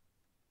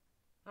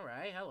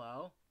 Alright,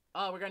 hello.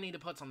 Oh, we're gonna need to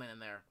put something in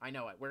there. I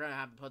know it. We're gonna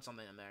have to put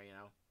something in there, you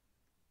know?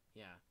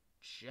 Yeah.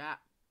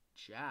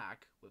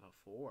 Jack with a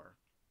 4.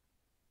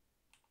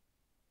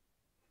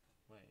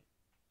 Wait.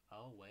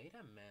 Oh, wait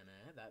a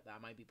minute.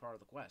 That might be part of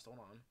the quest. Hold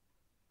on.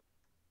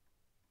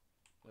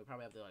 We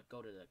probably have to, like,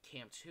 go to the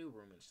Camp 2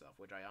 room and stuff,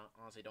 which I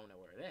honestly don't know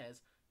where it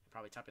is.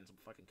 Probably type in some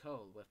fucking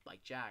code with,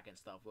 like, Jack and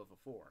stuff with a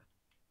 4.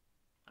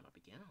 I might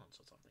be getting on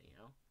something, you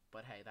know?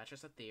 But hey, that's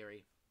just a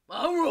theory.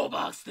 A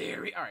Roblox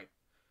theory! Alright.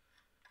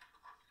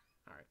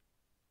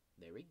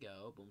 There we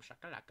go. Boom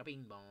shakalaka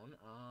bing bong.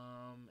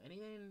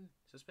 Anything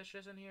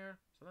suspicious in here?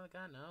 Something like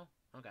that? No?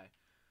 Okay.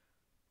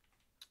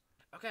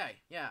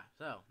 Okay, yeah.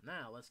 So,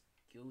 now let's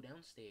go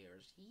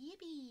downstairs.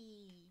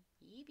 Yippee!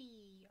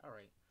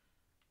 Alright.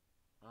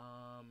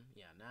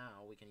 Yeah,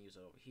 now we can use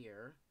it over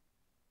here.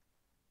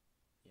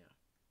 Yeah.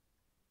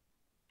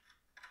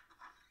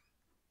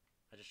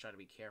 I just try to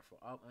be careful.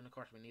 Oh, and of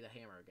course we need a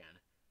hammer again.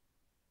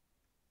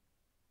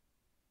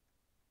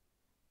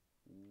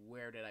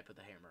 Where did I put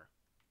the hammer?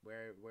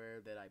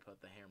 Where did I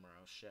put the hammer?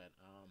 Oh shit.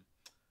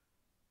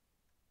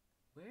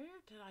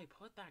 Where did I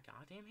put that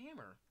goddamn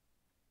hammer?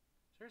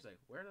 Seriously,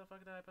 where the fuck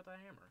did I put that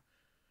hammer?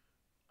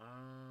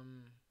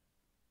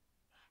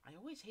 I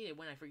always hate it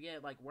when I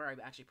forget, like, where I've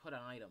actually put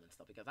an item and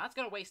stuff, because that's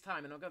gonna waste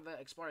time, and I'm gonna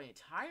explore the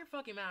entire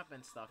fucking map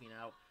and stuff, you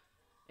know?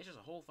 It's just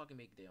a whole fucking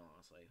big deal,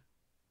 honestly.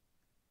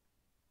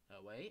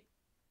 Oh, wait.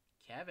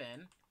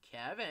 Kevin.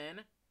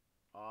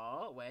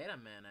 Oh, wait a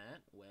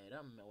minute. Wait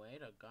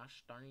a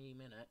gosh darny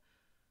minute.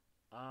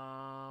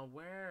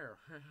 Where?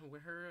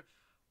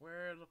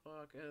 Where the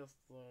fuck is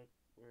the...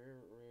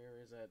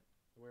 Where is it?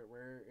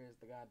 Where is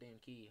the goddamn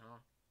key, huh?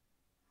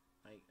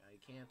 I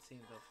can't seem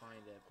to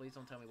find it. Please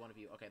don't tell me one of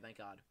you. Okay, thank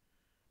God.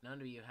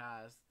 None of you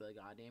has the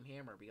goddamn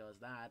hammer, because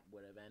that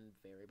would have been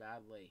very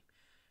badly.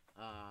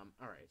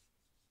 Alright.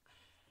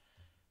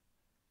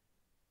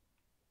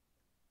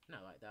 No,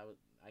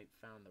 I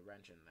found the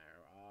wrench in there.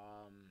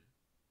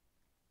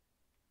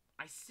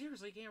 I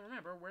seriously can't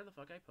remember where the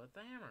fuck I put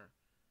the hammer.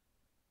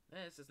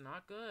 This is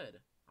not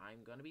good.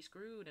 I'm gonna be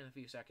screwed in a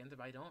few seconds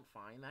if I don't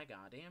find that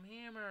goddamn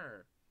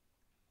hammer.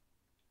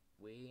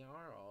 We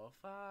are all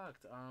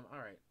fucked.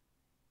 Alright.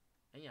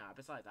 And yeah,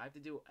 besides, I have to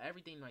do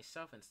everything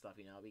myself and stuff,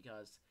 you know,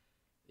 because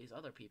these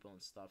other people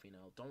and stuff, you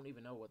know, don't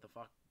even know what the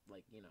fuck,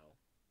 like, you know.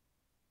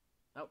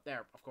 Oh,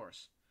 there, of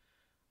course.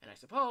 And I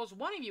suppose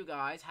one of you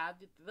guys had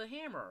the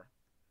hammer.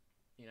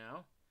 You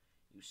know?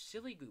 You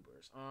silly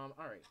goobers.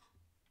 Alright.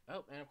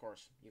 Oh, and of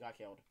course, you got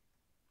killed.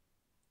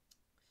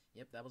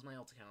 Yep, that was my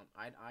ult account.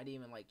 I'd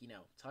even, like, you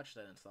know, touched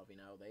it and stuff, you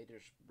know. They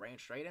just ran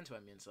straight into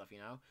him and stuff, you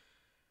know.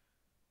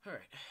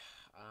 Alright.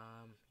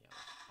 Yeah,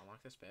 unlock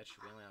unlock this bitch.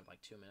 We only have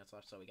like 2 minutes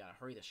left, so we gotta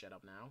hurry this shit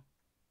up now.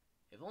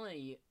 If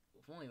only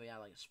we had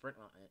like a sprint,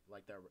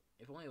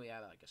 if only we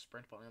had like a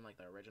sprint button like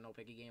the original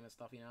Piggy game and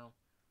stuff, you know,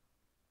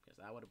 because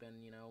that would have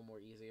been, you know, more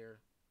easier.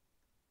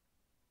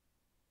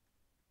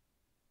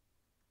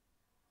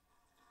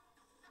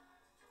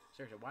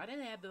 Seriously, why did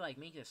they have to like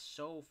make this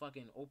so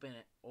fucking open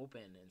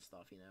and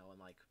stuff, you know, and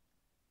like.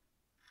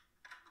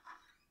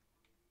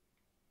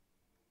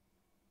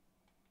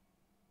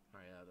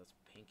 Alright, that's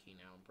Pinky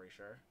now, I'm pretty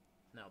sure.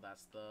 No,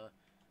 that's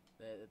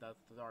that's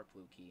the dark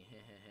blue key.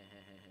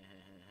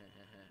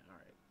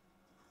 Alright.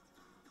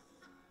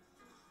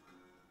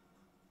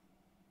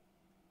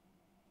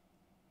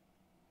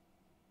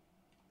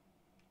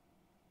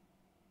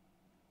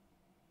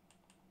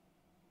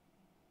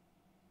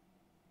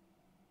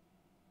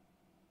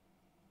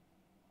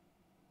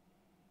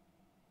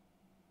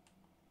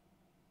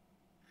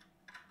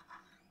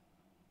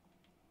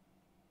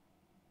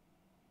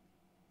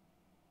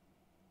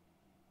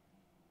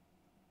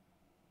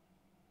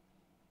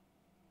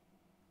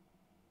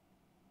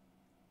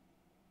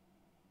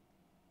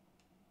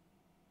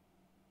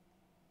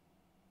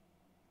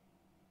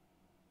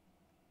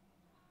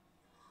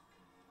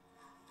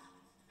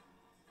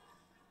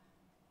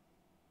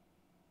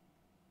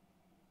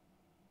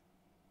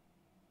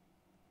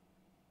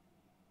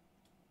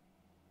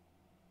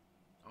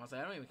 Honestly,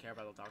 I don't even care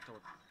about the doctor.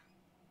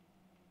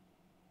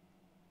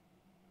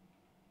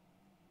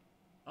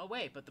 Oh,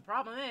 wait, but the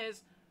problem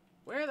is,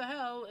 where the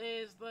hell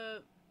is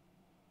the...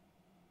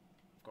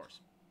 Of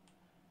course.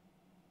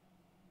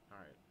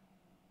 Alright.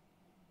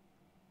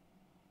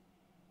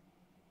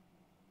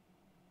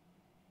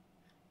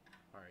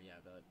 Alright,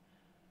 yeah,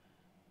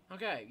 but...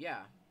 Okay, yeah.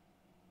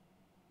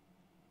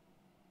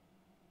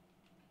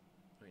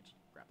 Let me just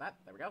grab that.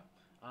 There we go.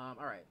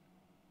 Alright.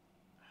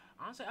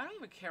 Honestly, I don't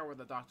even care where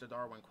the Dr.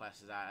 Darwin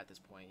quest is at this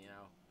point, you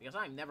know? Because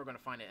I'm never going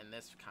to find it in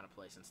this kind of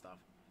place and stuff.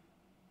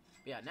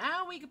 But yeah,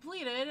 now we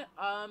completed,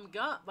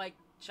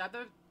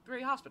 Chapter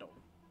 3 Hospital.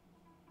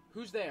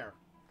 Who's there?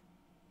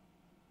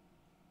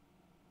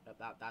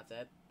 That's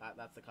it?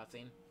 That's the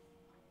cutscene?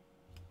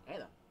 Hey,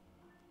 then.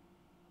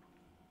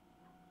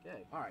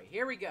 Okay. Alright,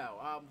 here we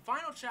go.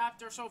 Final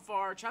chapter so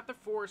far, Chapter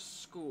 4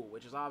 School,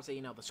 which is obviously,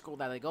 you know, the school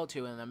that they go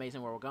to in the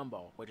Amazing World of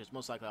Gumball, which is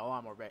most likely a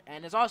lot more big.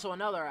 And it's also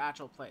another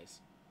actual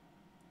place.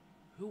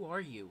 Who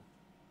are you?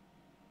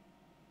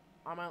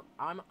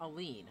 I'm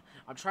Aline.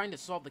 I'm trying to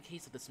solve the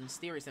case of this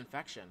mysterious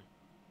infection.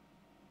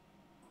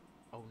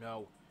 Oh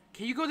no.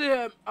 Can you go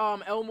to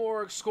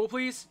Elmore School,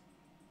 please?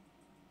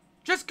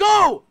 Just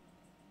go!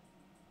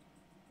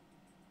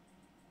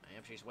 I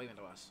am. She's waving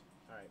to us.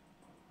 Alright.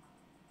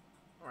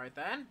 Alright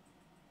then.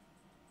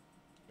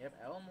 Yep,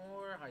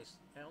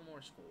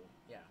 Elmore School.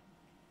 Yeah.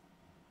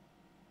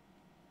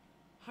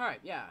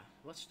 Alright, yeah.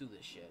 Let's do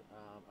this shit.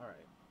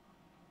 Alright.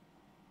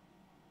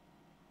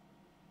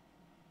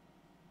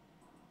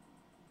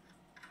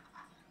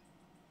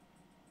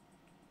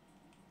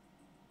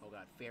 Oh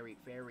god, very,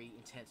 very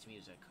intense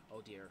music.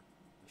 Oh dear.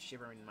 I'm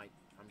shivering my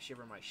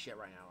shit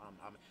right now.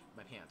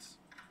 My pants.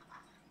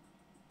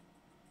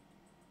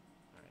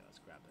 Alright, let's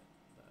grab it.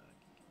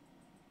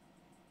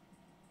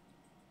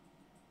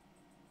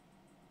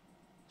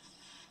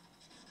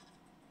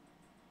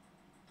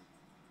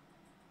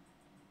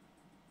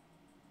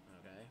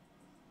 Okay.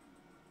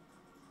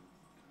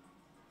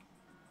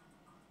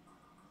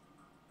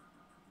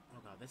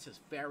 Oh god, this is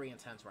very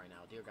intense right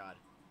now, dear god.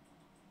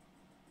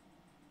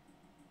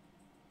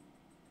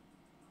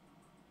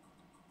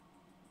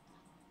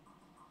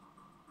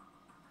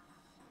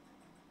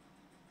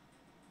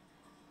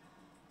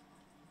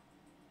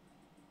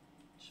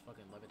 Just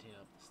fucking levitating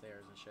up the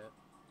stairs and shit.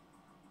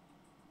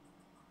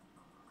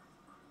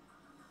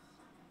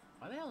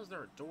 Why the hell is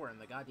there a door in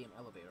the goddamn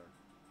elevator?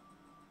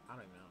 I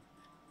don't even know.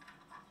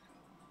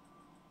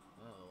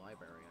 Oh, the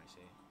library, I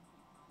see.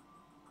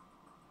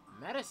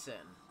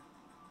 Medicine!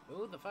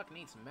 Who the fuck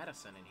needs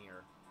medicine in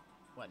here?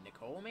 What,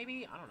 Nicole,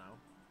 maybe? I don't know.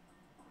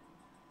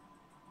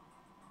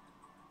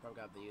 Probably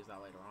got to use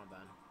that later on,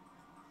 then.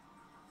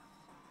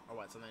 Or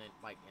what, something,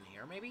 like, in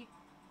here, maybe?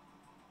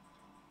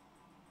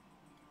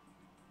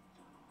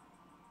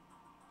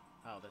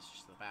 Oh, this is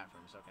just the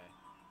bathrooms, okay.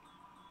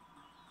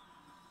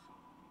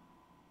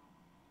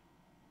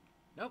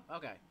 Nope,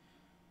 okay.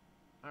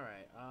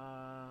 Alright,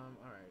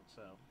 alright,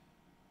 so.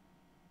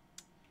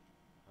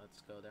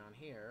 Let's go down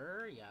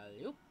here. Yeah,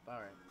 yoop,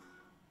 alright.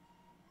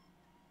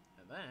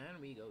 And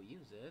then we go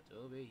use it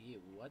over here.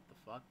 What the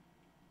fuck?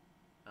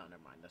 Oh,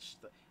 never mind. That's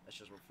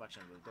just a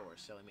reflection of the door.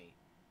 Silly me.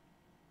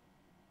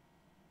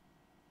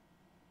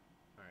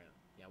 Alright.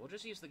 Yeah, we'll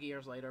just use the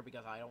gears later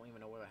because I don't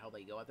even know where the hell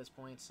they go at this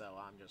point, so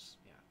I'm just,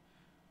 yeah.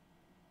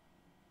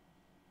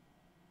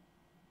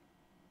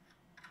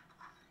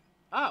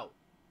 Oh!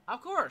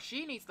 Of course!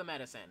 She needs the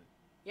medicine!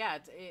 Yeah,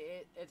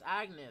 it's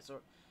Agnes,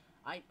 or...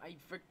 I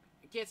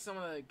forget some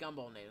of the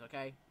Gumball names,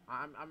 okay?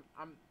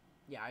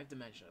 Yeah, I have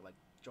dementia, like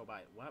Joe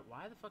Biden.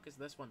 Why the fuck is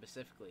this one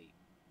specifically?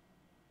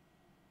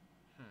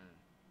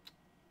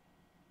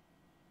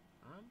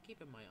 I'm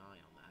keeping my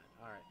eye on that.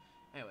 Alright.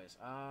 Anyways,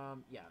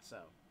 yeah,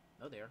 so.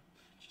 Oh dear.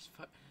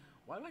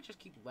 Why do I just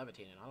keep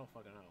levitating? I don't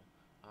fucking know.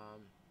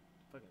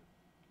 Fucking.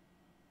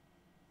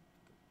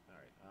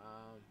 Alright,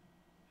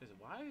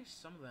 why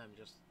some of them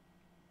just...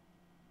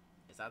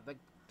 Is that the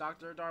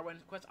Dr. Darwin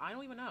quest? I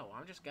don't even know.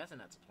 I'm just guessing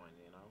at this point,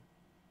 you know?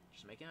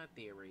 Just making a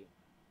theory.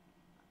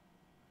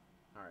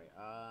 Alright,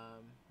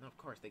 no, of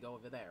course, they go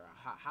over there.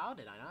 How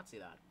did I not see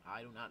that?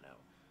 I do not know.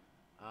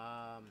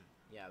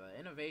 Yeah, the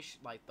innovation,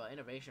 like, the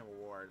innovation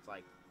rewards,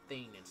 like,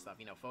 thing and stuff,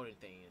 you know, voting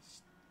thing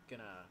is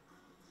gonna...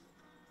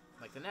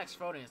 Like, the next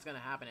voting is gonna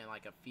happen in,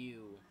 like, a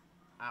few...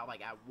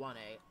 like, at 1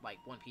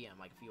 p.m.,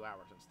 like, a few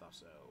hours and stuff,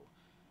 so...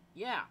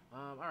 Yeah,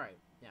 alright.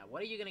 Yeah,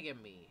 what are you gonna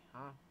give me,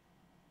 huh?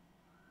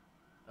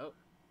 Oh.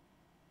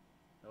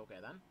 Okay,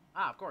 then.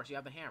 Ah, of course, you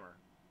have the hammer.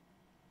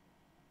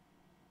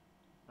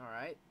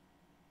 Alright.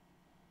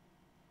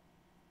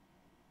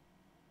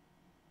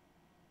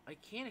 I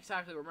can't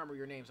exactly remember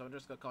your name, so I'm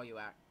just gonna call you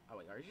Oh,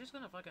 wait, are you just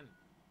gonna fucking...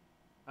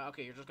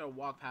 okay, you're just gonna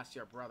walk past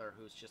your brother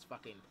who's just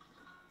fucking...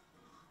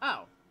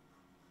 Oh.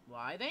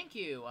 Why, thank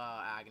you,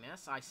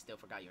 Agnes. I still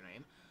forgot your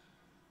name.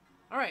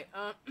 Alright,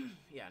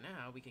 yeah,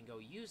 now we can go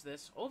use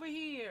this over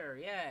here.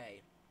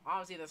 Yay.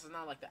 Obviously, this is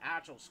not like the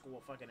actual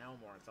school fucking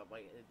Elmore and stuff.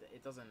 Like,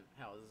 it doesn't...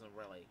 Hell, it doesn't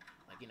really,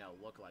 like, you know,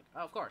 look like...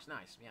 Oh, of course,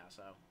 nice. Yeah,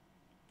 so...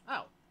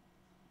 Oh.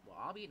 Well,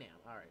 I'll be damned.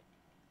 Alright.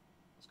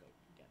 Let's go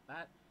get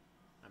that.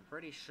 I'm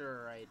pretty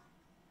sure I...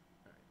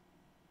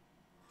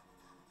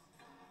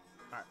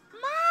 Alright.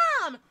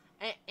 Mom!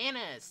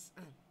 Anus.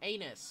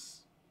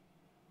 Anus.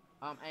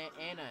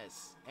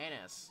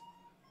 Anus.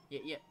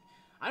 Yeah.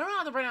 I don't know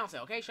how to pronounce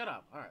it, okay? Shut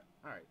up.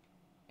 Alright.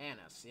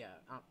 Anus, yeah.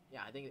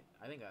 Yeah, I think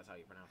that's how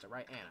you pronounce it,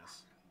 right?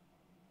 Anus.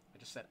 I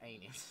just said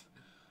anus.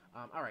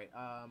 Alright.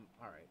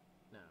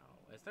 Now,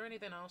 is there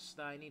anything else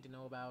that I need to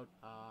know about?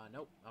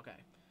 Nope. Okay.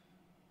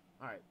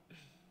 Alright.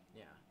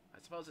 Yeah. I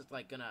suppose it's,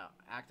 like, gonna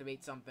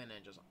activate something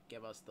and just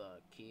give us the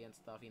key and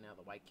stuff, you know,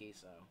 the white key,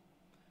 so...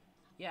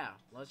 Yeah,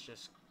 let's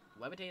just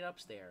levitate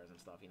upstairs and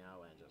stuff, you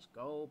know, and just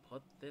go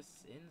put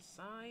this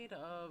inside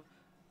of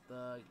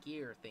the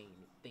gear thingy,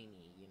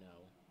 you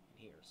know,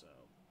 in here, so...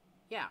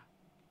 Yeah.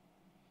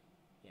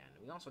 Yeah,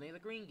 and we also need the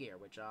green gear,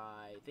 which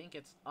I think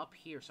it's up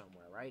here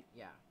somewhere, right?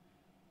 Yeah.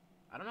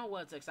 I don't know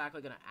what it's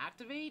exactly gonna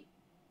activate.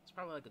 It's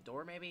probably like a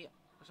door, maybe,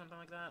 or something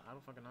like that. I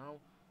don't fucking know.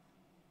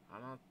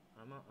 I'm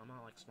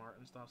not like smart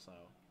and stuff, so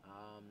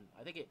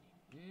I think it...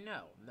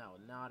 No,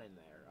 not in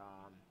there.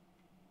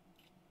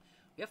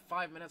 We have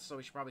 5 minutes, so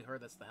we should probably hurry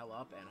this the hell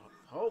up, and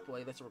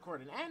hopefully this is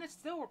recording, and it's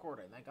still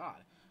recording, thank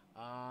God.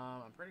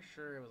 I'm pretty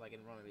sure it was like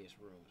in one of these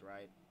rooms,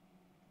 right?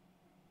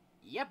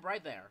 Yep,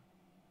 right there.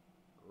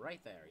 Right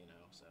there, you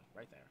know, so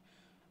right there.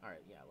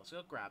 Alright, yeah, let's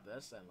go grab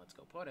this, and let's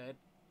go put it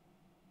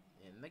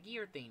in the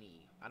gear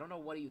thingy. I don't know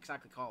what do you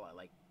exactly call it,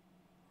 like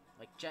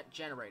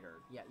generator.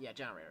 Yeah,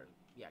 generator.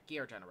 Yeah,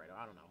 gear generator,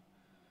 I don't know.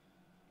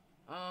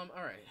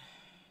 Alright,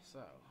 so...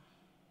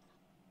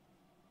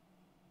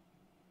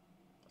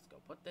 Let's go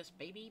put this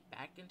baby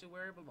back into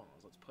where it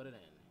belongs. Let's put it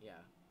in.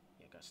 Yeah,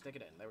 gotta stick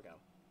it in. There we go.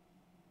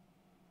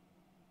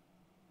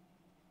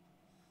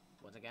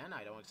 Once again,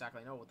 I don't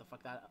exactly know what the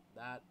fuck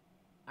that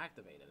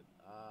activated.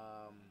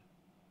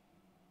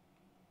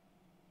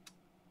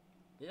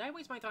 Did I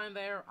waste my time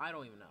there? I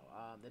don't even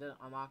know. Did it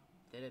unlock...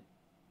 Did it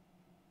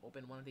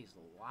open one of these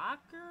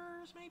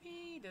lockers,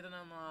 maybe? Did it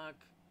unlock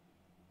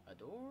a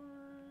door?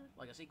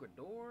 Like a secret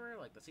door?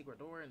 Like the secret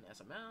door in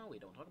SML? We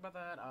don't talk about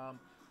that.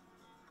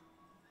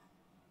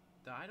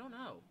 I don't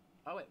know.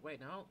 Oh, wait,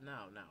 no.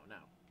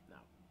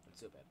 I'm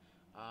stupid.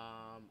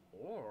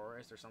 Or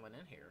is there something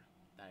in here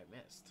that I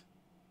missed?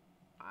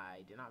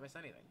 I did not miss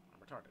anything.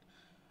 I'm retarded.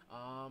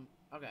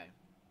 Okay.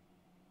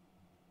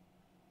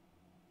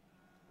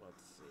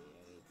 Let's see,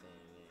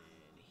 anything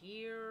in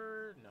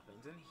here?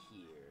 Nothing's in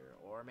here.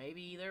 Or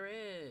maybe there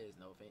is.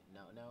 No.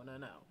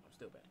 I'm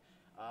stupid.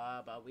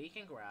 But we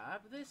can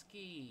grab this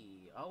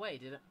key. Oh,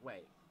 wait,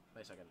 wait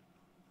a second.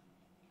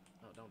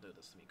 No, don't do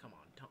this to me. Come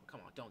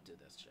on, don't do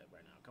this shit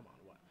right now. Come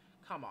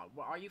on,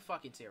 what? Are you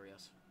fucking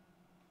serious?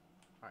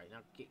 Alright,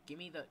 now, give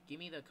me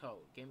the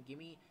code. Give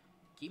me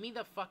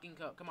the fucking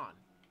code. Come on,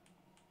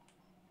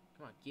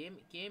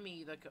 give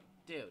me the code.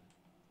 Dude,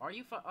 are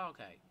you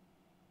okay.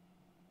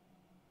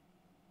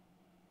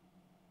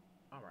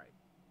 Alright.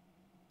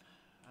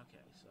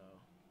 Okay, so...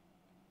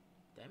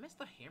 Did I miss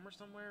the hammer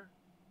somewhere?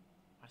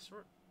 I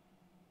swear...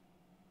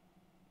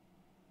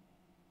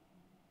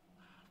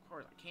 Of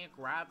course, I can't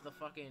grab the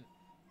fucking...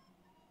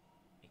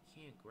 I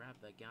can't grab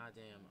the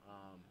goddamn,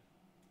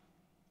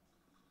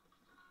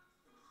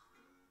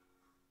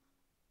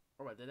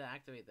 Or what, did it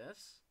activate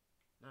this?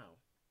 No.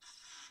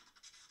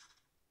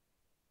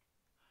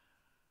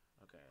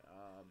 Okay,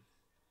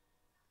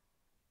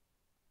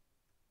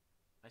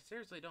 I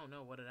seriously don't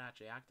know what it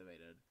actually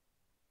activated.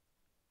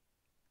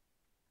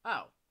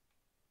 Oh.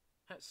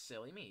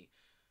 Silly me.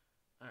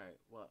 Alright,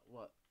 what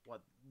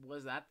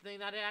was that thing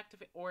that it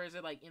activated? Or is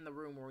it like in the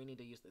room where we need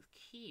to use this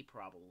key,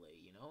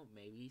 probably, you know?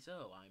 Maybe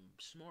so. I'm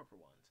smart for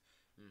once.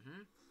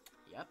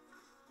 Yep.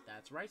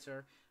 That's right,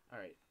 sir.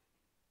 Alright.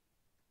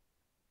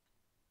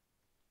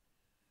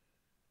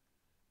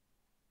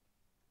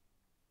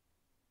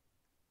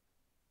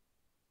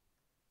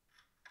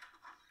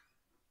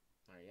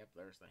 Alright, yep,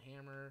 there's the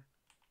hammer.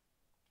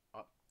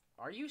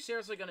 Are you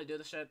seriously gonna do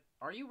this shit?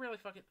 Are you really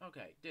fucking...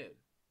 Okay, dude.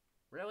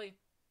 Really?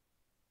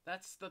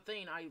 That's the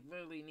thing I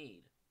really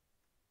need.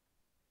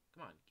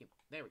 Come on,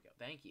 there we go.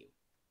 Thank you.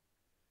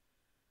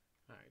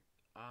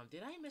 Alright.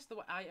 Did I miss the...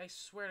 I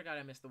swear to God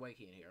I missed the white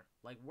key in here.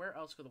 Like, where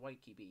else could the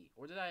white key be?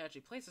 Or did I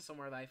actually place it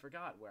somewhere that I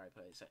forgot where I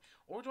placed it?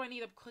 Or do I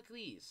need to click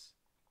these?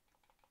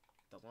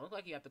 Doesn't look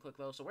like you have to click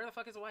those, so where the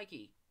fuck is the white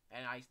key?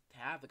 And I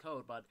have the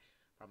code, but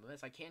problem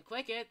is I can't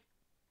click it.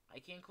 I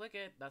can't click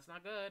it. That's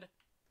not good.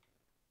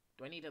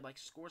 Do I need to, like,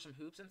 score some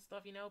hoops and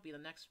stuff, you know? Be the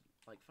next,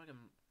 like, fucking...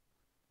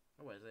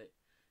 What is it?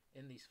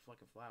 In these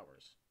fucking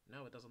flowers.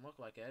 No, it doesn't look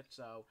like it,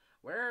 so...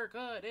 Where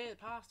could it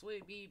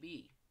possibly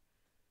be?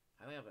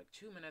 I only have, like,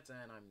 2 minutes,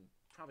 and I'm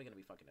probably gonna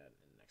be fucking dead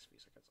in the next few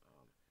seconds.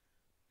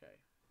 Okay.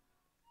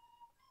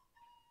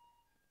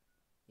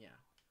 Yeah.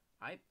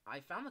 I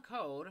found the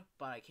code,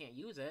 but I can't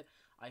use it.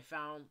 I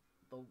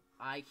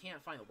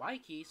can't find the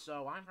white key,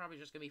 so I'm probably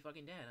just gonna be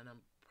fucking dead, and I'm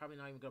probably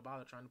not even gonna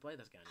bother trying to play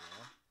this game, you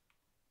know?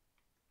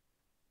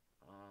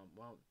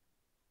 Well...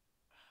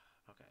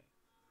 Okay.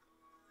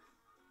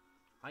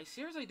 I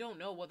seriously don't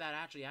know what that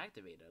actually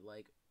activated.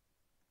 Like,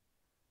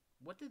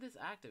 what did this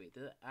activate?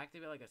 Did it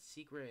activate, like, a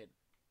secret...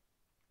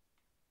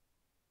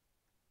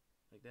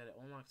 Like, did it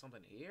unlock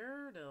something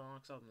here? Did it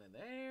unlock something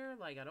there?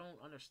 Like, I don't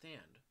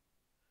understand.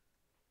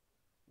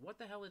 What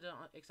the hell did it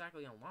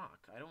exactly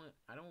unlock? I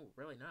don't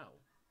really know.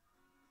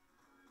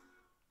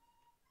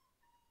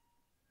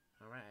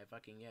 Alright, I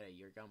fucking get it.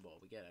 You're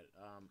Gumball. We get it.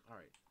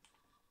 Alright.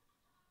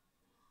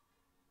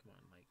 Come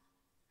on, Mike.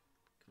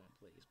 Come on,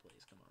 please,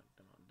 please. Come on.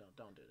 Come on.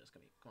 Don't do this.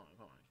 Come on,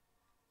 come on.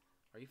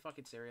 Are you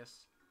fucking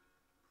serious?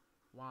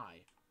 Why?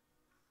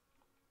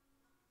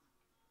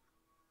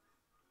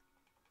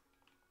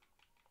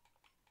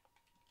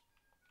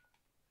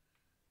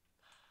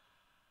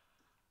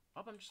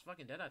 Oh, I'm just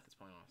fucking dead at this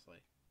point, honestly.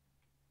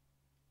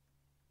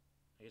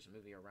 I just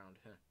move you around,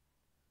 huh?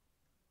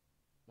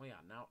 Well,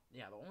 yeah, now,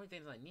 yeah, the only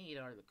things I need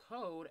are the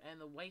code and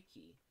the white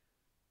key.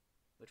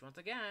 Which, once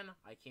again,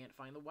 I can't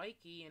find the white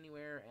key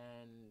anywhere,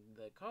 and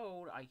the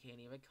code, I can't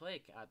even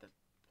click at this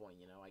point,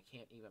 you know? I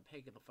can't even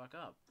pick it the fuck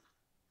up.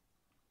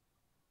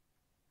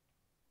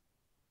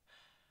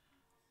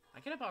 I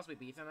could have possibly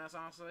beaten this,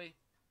 honestly.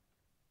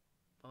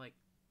 But, like,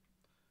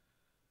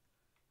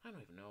 I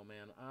don't even know,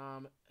 man.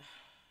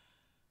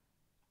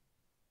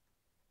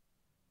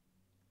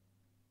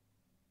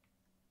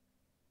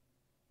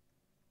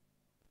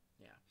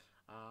 Yeah.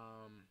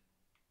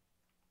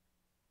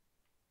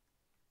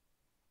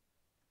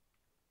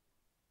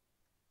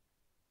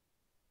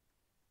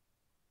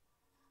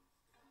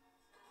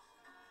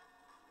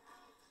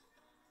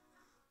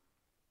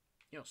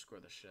 You know, screw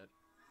this shit.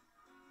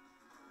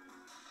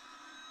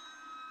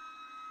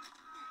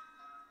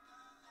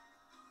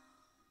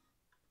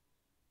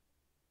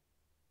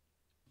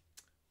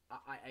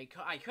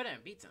 I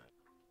couldn't beat it.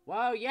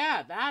 Well,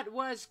 yeah, that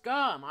was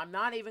Gum. I'm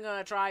not even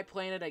gonna try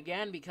playing it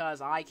again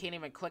because I can't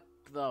even click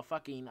the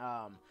fucking,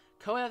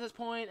 code at this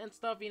point and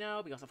stuff, you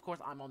know, because of course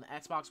I'm on the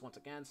Xbox once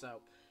again,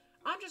 so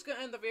I'm just gonna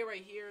end the video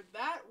right here.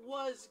 That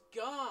was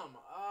Gum.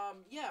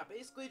 Yeah,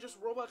 basically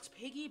just Roblox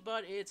Piggy,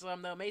 but it's, the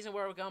Amazing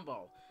World of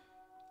Gumball.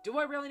 Do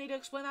I really need to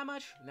explain that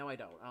much? No, I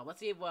don't. Let's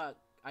see what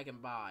I can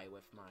buy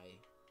with my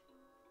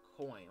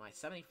coin, my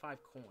 75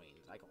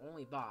 coins. I can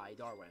only buy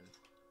Darwin.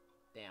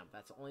 Damn,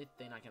 that's the only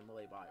thing I can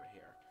really buy right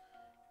here.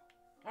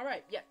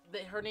 Alright, yeah,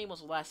 her name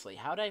was Leslie.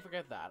 How did I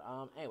forget that?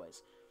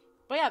 Anyways.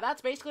 But yeah,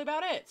 that's basically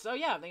about it. So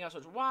yeah, thank you guys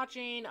for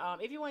watching.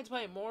 If you want to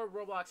play more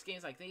Roblox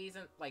games like these,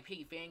 and like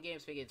Piggy fan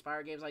games, Piggy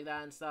inspired games like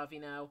that and stuff, you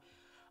know.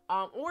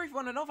 Or if you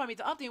want to know if I need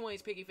to update one of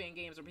these Piggy fan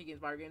games or Piggy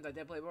inspired games I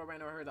did play before, but I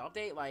never heard the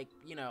update, like,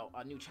 you know,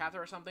 a new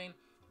chapter or something,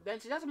 then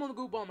suggest them on the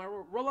group on my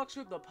Roblox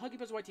group, the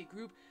PuggyPugsonYT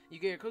group. You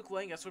get a quick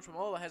link, a search from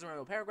all that has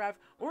a paragraph,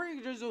 or you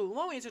can just do a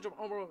low and search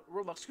on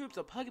Roblox groups,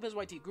 the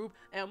PuggyPugsonYT group,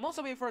 and most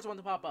will be the first one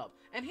to pop up.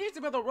 And here's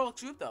the other Roblox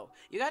group though.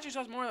 You got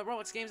yourself more of the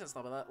Roblox games and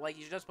stuff like that. Like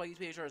you should just play these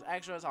features,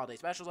 extras, holiday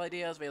specials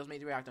ideas, videos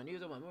made to react on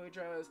YouTube, and movie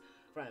trailers,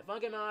 Friday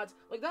Funkin' mods.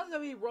 Like that's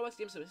gonna be Roblox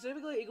games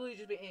specifically, it could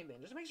just be anything.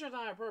 Just to make sure it's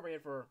not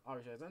appropriate for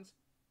obvious reasons.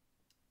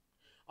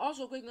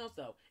 Also, quick notes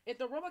though, if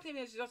the Roblox game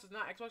is just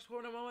not Xbox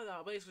support at the moment,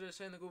 I'll basically just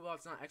say in the Google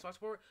it's not Xbox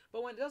support,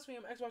 but when it does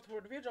become Xbox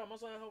support in the future, I'll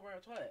most likely hope we're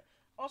Toilet.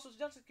 Also,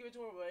 just Skibidi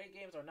Toilet Related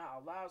games are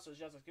not allowed, so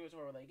just Skibidi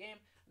Toilet Related game.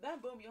 Then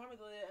boom, you harm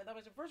deleted, and that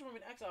was the first one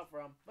being exiled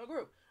from the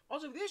group.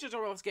 Also, if this is a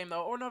Roblox game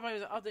though, or know if I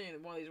was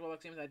updating one of these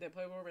Roblox games I did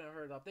play before and I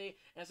heard an update,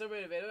 and some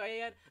video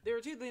I had, there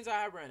are two things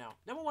I have right now.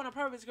 Number one, I'm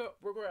probably going to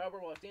record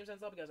Roblox games and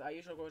stuff because I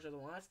usually record shows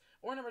on last.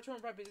 Or number two, I'm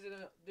probably busy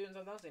doing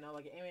something else, you know,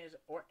 like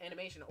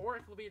animation, or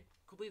it could be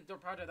complete the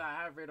project that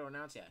I haven't really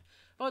announced yet.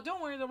 But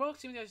don't worry, the Roblox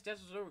team guys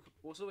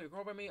will still be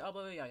recorded by me,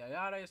 uploaded, yada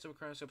yada, it's the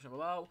current description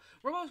below.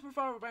 Roblox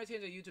profile by the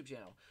YouTube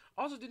channel.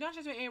 Also, do not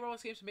just make any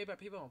Roblox games made by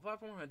people on the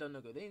platform who don't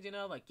know good things, you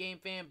know, like Game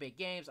Fan, Big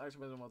Games, I've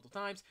explained multiple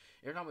times.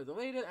 Your comment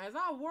deleted, and it's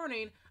not a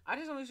warning, I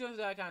just don't listen to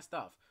that kind of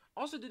stuff.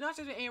 Also, do not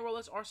say any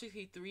Roblox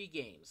R63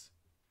 games.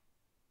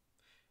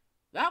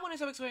 That one is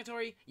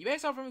self-explanatory. You may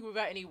stop from it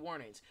without any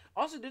warnings.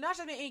 Also, do not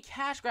submit any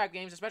cash grab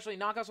games, especially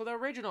knockoffs of the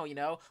original, you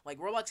know? Like,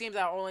 Roblox games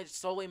that are only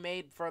solely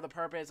made for the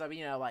purpose of,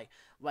 you know,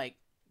 like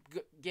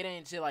getting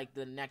into, like,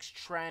 the next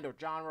trend or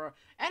genre,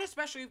 and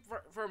especially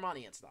for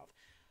money and stuff.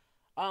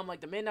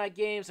 Like the Midnight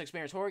games,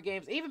 Experience Horror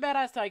games, even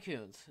Badass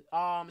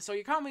Tycoons. So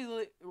your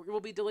comment will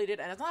be deleted,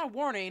 and it's not a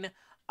warning.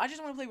 I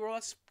just want to play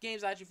Roblox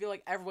games that I actually feel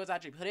like everyone's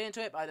actually put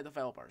into it by the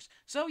developers.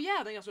 So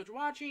yeah, thank you so much for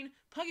watching.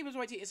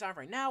 PuggyPugsonYT is time for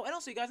right now, and I'll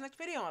see you guys in the next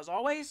video. As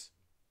always,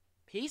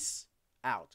 peace out.